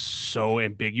where it's so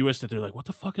ambiguous that they're like, what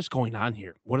the fuck is going on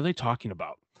here? What are they talking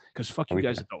about? Because fuck you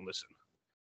guys that don't listen.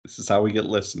 This is how we get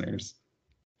listeners.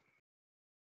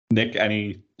 Nick,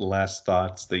 any last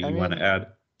thoughts that you want to add?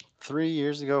 4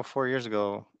 years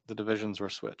ago, the divisions were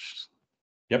switched.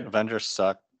 Yep. Avengers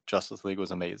sucked. Justice League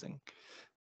was amazing.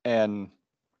 And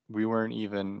we weren't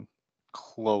even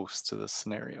close to this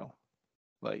scenario.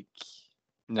 Like,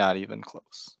 not even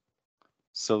close.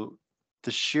 So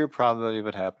the sheer probability of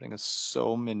it happening is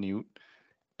so minute.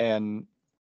 And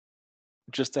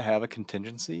just to have a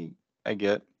contingency, I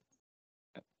get.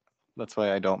 That's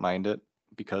why I don't mind it,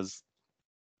 because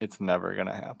it's never going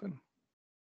to happen.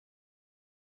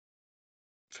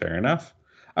 Fair enough.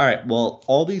 All right. Well,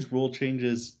 all these rule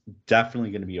changes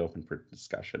definitely going to be open for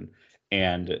discussion.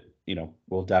 And,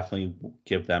 we'll definitely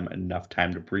give them enough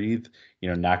time to breathe.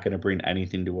 Not going to bring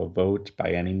anything to a vote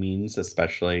by any means,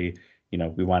 especially,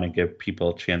 we want to give people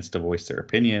a chance to voice their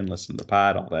opinion, listen to the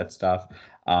pod, all that stuff.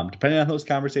 Depending on how those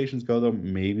conversations go, though,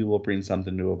 maybe we'll bring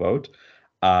something to a vote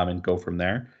and go from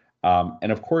there.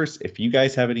 And of course, if you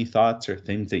guys have any thoughts or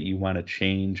things that you want to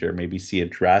change or maybe see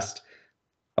addressed,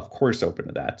 of course, open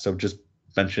to that. So just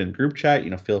mention in group chat,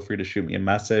 feel free to shoot me a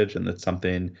message, and that's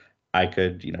something I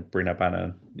could, bring up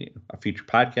on a future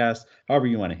podcast. However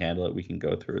you want to handle it, we can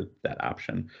go through that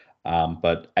option.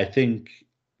 But I think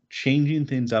changing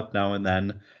things up now and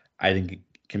then, I think it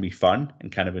can be fun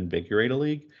and kind of invigorate a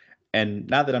league. And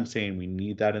not that I'm saying we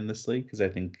need that in this league, because I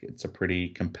think it's a pretty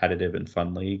competitive and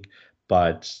fun league,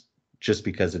 but just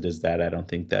because it is that, I don't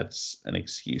think that's an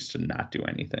excuse to not do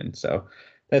anything. So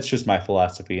that's just my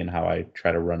philosophy and how I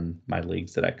try to run my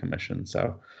leagues that I commission.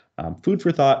 So food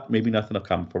for thought. Maybe nothing will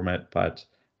come from it, but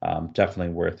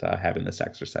definitely worth having this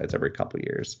exercise every couple of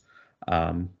years.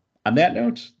 On that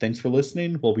note, thanks for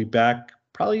listening. We'll be back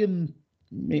probably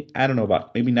I don't know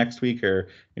about maybe next week or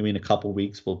maybe in a couple of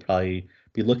weeks. We'll probably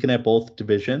be looking at both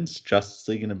divisions, Justice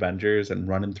League and Avengers, and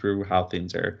running through how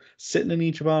things are sitting in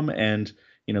each of them, and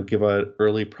give an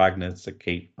early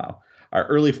prognosticate. Our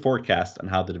early forecast on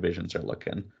how the divisions are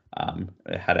looking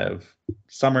ahead of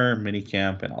summer, mini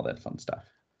camp, and all that fun stuff.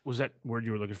 Was that word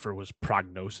you were looking for was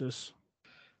prognosis?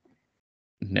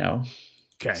 No.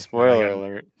 Okay. Spoiler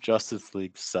alert, Justice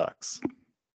League sucks.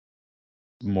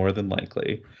 More than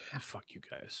likely. Fuck you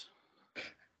guys.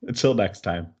 Until next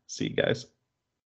time. See you guys.